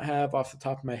do not have off the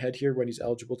top of my head here when he's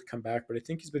eligible to come back, but I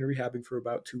think he's been rehabbing for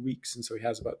about 2 weeks, and so he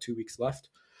has about 2 weeks left.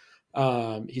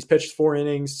 He's pitched 4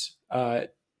 innings.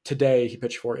 Today, he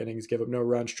pitched 4 innings, gave up no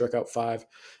runs, struck out 5.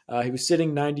 He was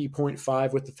sitting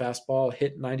 90.5 with the fastball,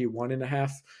 hit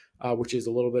 91.5, which is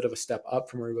a little bit of a step up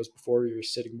from where he was before. He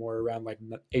was sitting more around like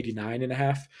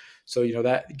 89.5. So,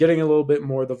 that getting a little bit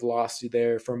more of the velocity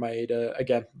there from Maeda.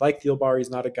 Again, like Thielbar, he's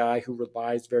not a guy who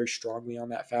relies very strongly on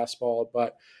that fastball,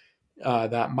 but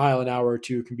that mile an hour or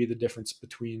two can be the difference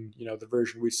between, the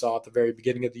version we saw at the very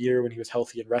beginning of the year when he was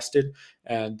healthy and rested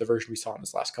and the version we saw in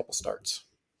his last couple starts.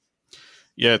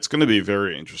 Yeah, it's going to be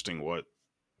very interesting what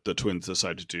the Twins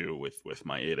decide to do with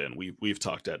Maeda, and we've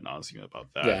talked ad nauseum about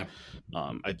that.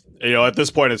 Yeah. At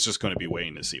this point, it's just going to be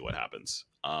waiting to see what happens.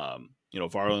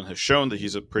 Varland has shown that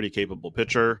he's a pretty capable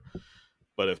pitcher,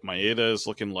 but if Maeda is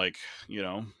looking like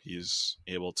he's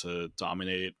able to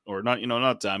dominate, or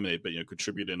not dominate, but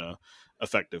contribute in a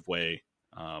effective way,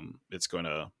 it's going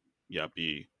to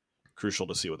be crucial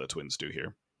to see what the Twins do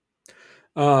here.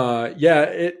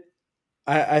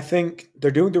 I think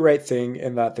they're doing the right thing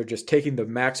in that they're just taking the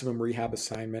maximum rehab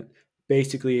assignment.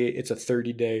 Basically, it's a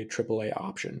 30-day AAA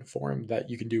option for him that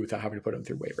you can do without having to put him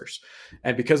through waivers.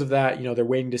 And because of that, they're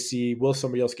waiting to see, will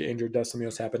somebody else get injured? Does something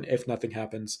else happen? If nothing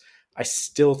happens, I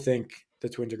still think the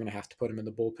Twins are going to have to put him in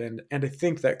the bullpen. And I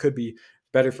think that could be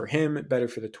better for him, better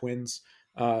for the Twins.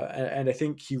 And I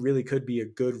think he really could be a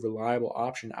good, reliable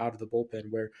option out of the bullpen,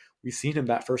 where we've seen him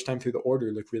that first time through the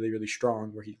order look really, really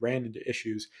strong, where he ran into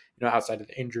issues, outside of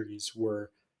the injuries,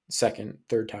 were second,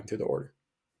 third time through the order.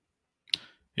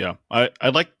 Yeah, I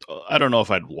don't know if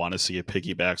I'd want to see a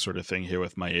piggyback sort of thing here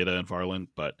with Maeda and Varland,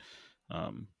 but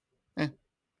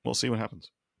we'll see what happens.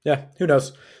 Yeah, who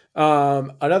knows?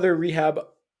 Another rehab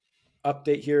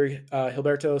update here,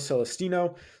 Gilberto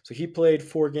Celestino. So he played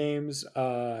 4 games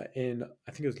in,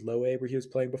 I think it was low A where he was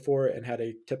playing before, and had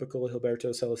a typical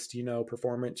Gilberto Celestino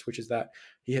performance, which is that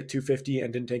he hit 250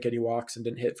 and didn't take any walks and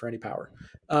didn't hit for any power.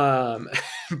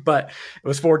 But it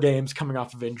was 4 games coming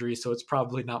off of injury, so it's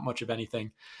probably not much of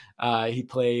anything.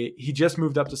 He just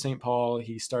moved up to St. Paul.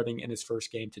 He's starting in his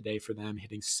first game today for them,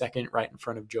 hitting second right in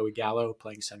front of Joey Gallo,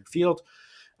 playing center field.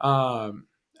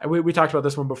 We talked about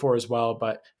this one before as well,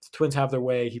 but if the Twins have their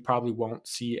way, he probably won't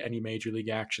see any major league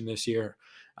action this year.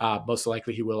 Most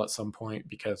likely he will at some point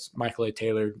because Michael A.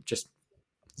 Taylor just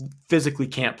physically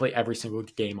can't play every single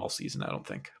game all season, I don't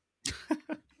think.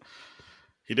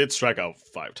 He did strike out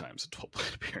 5 times in 12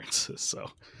 plate appearances,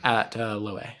 so at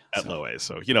low A. Low A,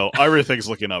 so everything's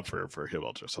looking up for him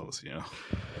ultrasounds,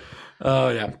 Oh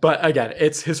yeah, but again,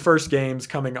 it's his first games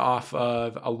coming off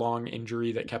of a long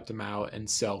injury that kept him out, and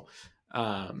so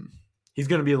he's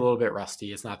going to be a little bit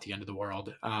rusty. It's not the end of the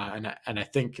world, and I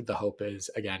think the hope is,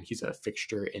 again, he's a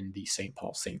fixture in the St.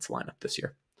 Paul Saints lineup this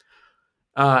year.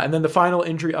 And then the final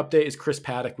injury update is Chris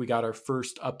Paddock. We got our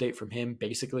first update from him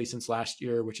basically since last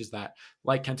year, which is that,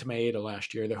 like Kenta Maeda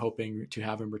last year, they're hoping to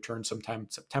have him return sometime in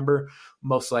September,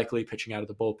 most likely pitching out of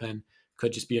the bullpen.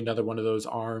 Could just be another one of those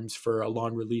arms for a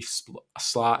long relief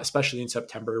slot, especially in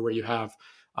September where you have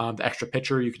the extra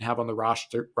pitcher you can have on the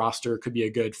roster. Could be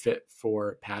a good fit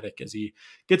for Paddock as he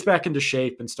gets back into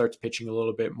shape and starts pitching a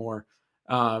little bit more.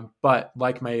 But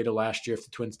like Maeda last year, if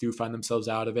the Twins do find themselves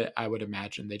out of it, I would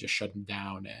imagine they just shut him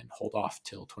down and hold off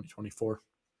till 2024.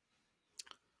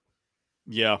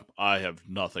 Yeah, I have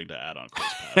nothing to add on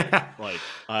Chris Paddock.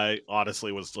 I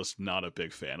honestly was just not a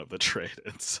big fan of the trade,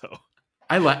 and so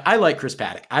I like Chris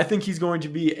Paddock. I think he's going to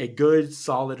be a good,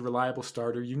 solid, reliable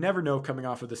starter. You never know coming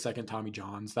off of the second Tommy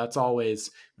Johns. That's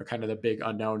always kind of the big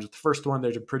unknowns. The first one,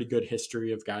 there's a pretty good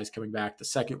history of guys coming back. The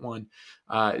second one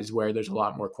is where there's a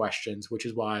lot more questions, which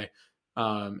is why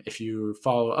if you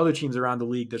follow other teams around the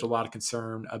league, there's a lot of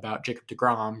concern about Jacob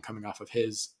deGrom coming off of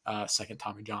his second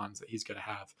Tommy Johns that he's going to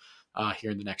have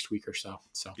here in the next week or so.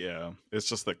 So yeah, it's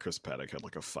just that Chris Paddock had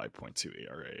like a 5.2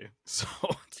 ERA, so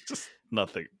it's just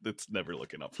nothing. It's never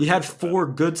looking up. He had 4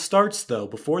 good starts though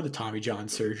before the Tommy John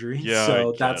surgery. Yeah,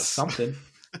 so that's something.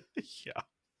 Yeah.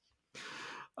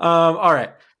 All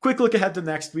right. Quick look ahead to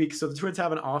next week. So the Twins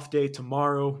have an off day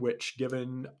tomorrow, which,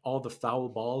 given all the foul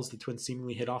balls the Twins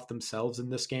seemingly hit off themselves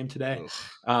in this game today, it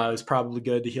was probably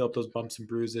good to heal up those bumps and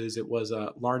bruises. It was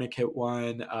Larnach hit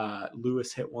one,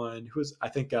 Lewis hit one.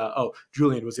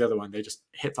 Julian was the other one. They just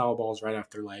hit foul balls right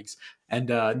off their legs. And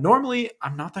normally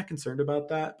I'm not that concerned about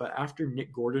that, but after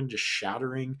Nick Gordon just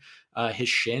shattering his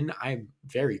shin, I'm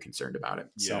very concerned about it.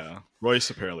 Yeah, Royce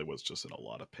apparently was just in a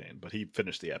lot of pain, but he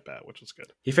finished the at-bat, which was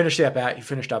good. He finished the at-bat. He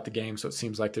finished out the game, so it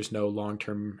seems like there's no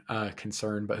long-term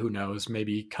concern, but who knows?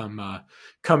 Maybe come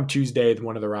Tuesday,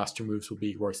 one of the roster moves will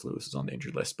be Royce Lewis is on the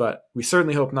injured list, but we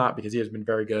certainly hope not because he has been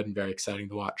very good and very exciting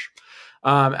to watch.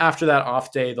 After that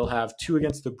off day, they'll have 2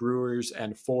 against the Brewers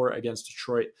and 4 against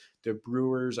Detroit. The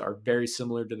Brewers are very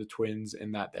similar to the Twins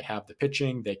in that they have the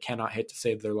pitching. They cannot hit to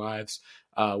save their lives.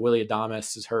 Willy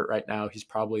Adames is hurt right now. He's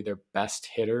probably their best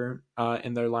hitter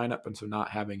in their lineup, and so not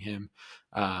having him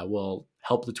will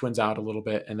help the Twins out a little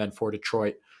bit. And then for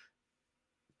Detroit,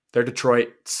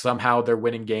 somehow they're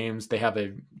winning games. They have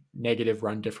a negative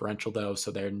run differential, though, so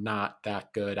they're not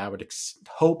that good. I would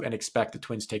hope and expect the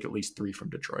Twins take at least 3 from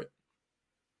Detroit.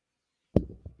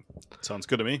 Sounds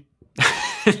good to me.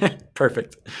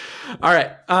 Perfect. All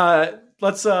right.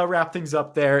 Let's wrap things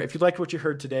up there. If you liked what you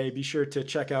heard today, be sure to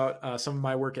check out some of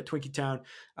my work at Twinkie Town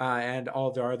and all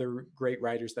of the other great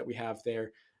writers that we have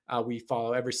there. We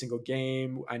follow every single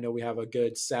game. I know we have a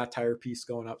good satire piece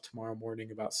going up tomorrow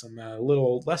morning about some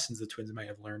little lessons the Twins might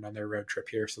have learned on their road trip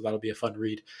here. So that'll be a fun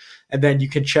read. And then you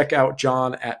can check out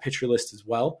John at Pitcher List as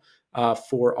well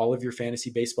for all of your fantasy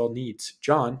baseball needs.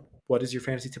 John, what is your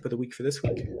fantasy tip of the week for this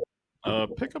week?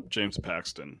 Pick up James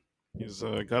Paxton. He's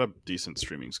got a decent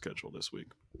streaming schedule this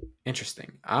week.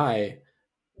 Interesting. I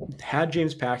had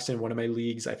James Paxton in one of my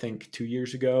leagues, I think 2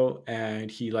 years ago,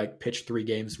 and he pitched 3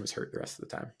 games and was hurt the rest of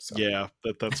the time. So yeah,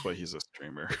 that's why he's a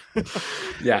streamer.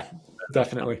 Yeah,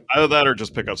 definitely. Either that or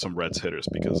just pick up some Reds hitters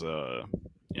because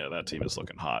that team is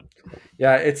looking hot.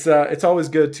 Yeah, it's always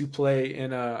good to play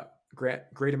in a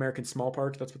Great American Small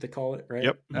Park. That's what they call it, right?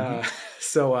 Yep. Mm-hmm.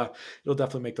 So it'll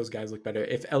definitely make those guys look better.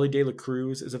 If Ellie De La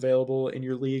Cruz is available in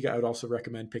your league, I would also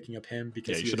recommend picking up him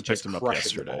because you should have picked him up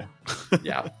yesterday.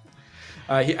 Yeah.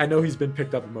 I know he's been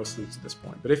picked up in most leagues at this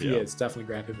point, but if he is, definitely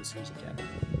grab him as soon as you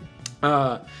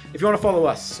can. If you want to follow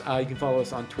us, you can follow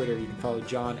us on Twitter. You can follow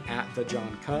John at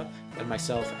 @TheJohnK and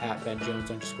myself at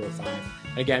BenJones_5.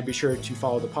 And again, be sure to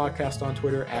follow the podcast on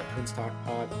Twitter at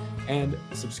TwinsTalkPod and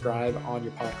subscribe on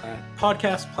your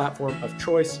podcast platform of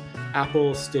choice,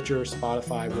 Apple, Stitcher,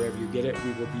 Spotify, wherever you get it.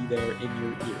 We will be there in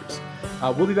your ears.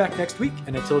 We'll be back next week,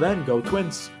 and until then, go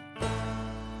Twins.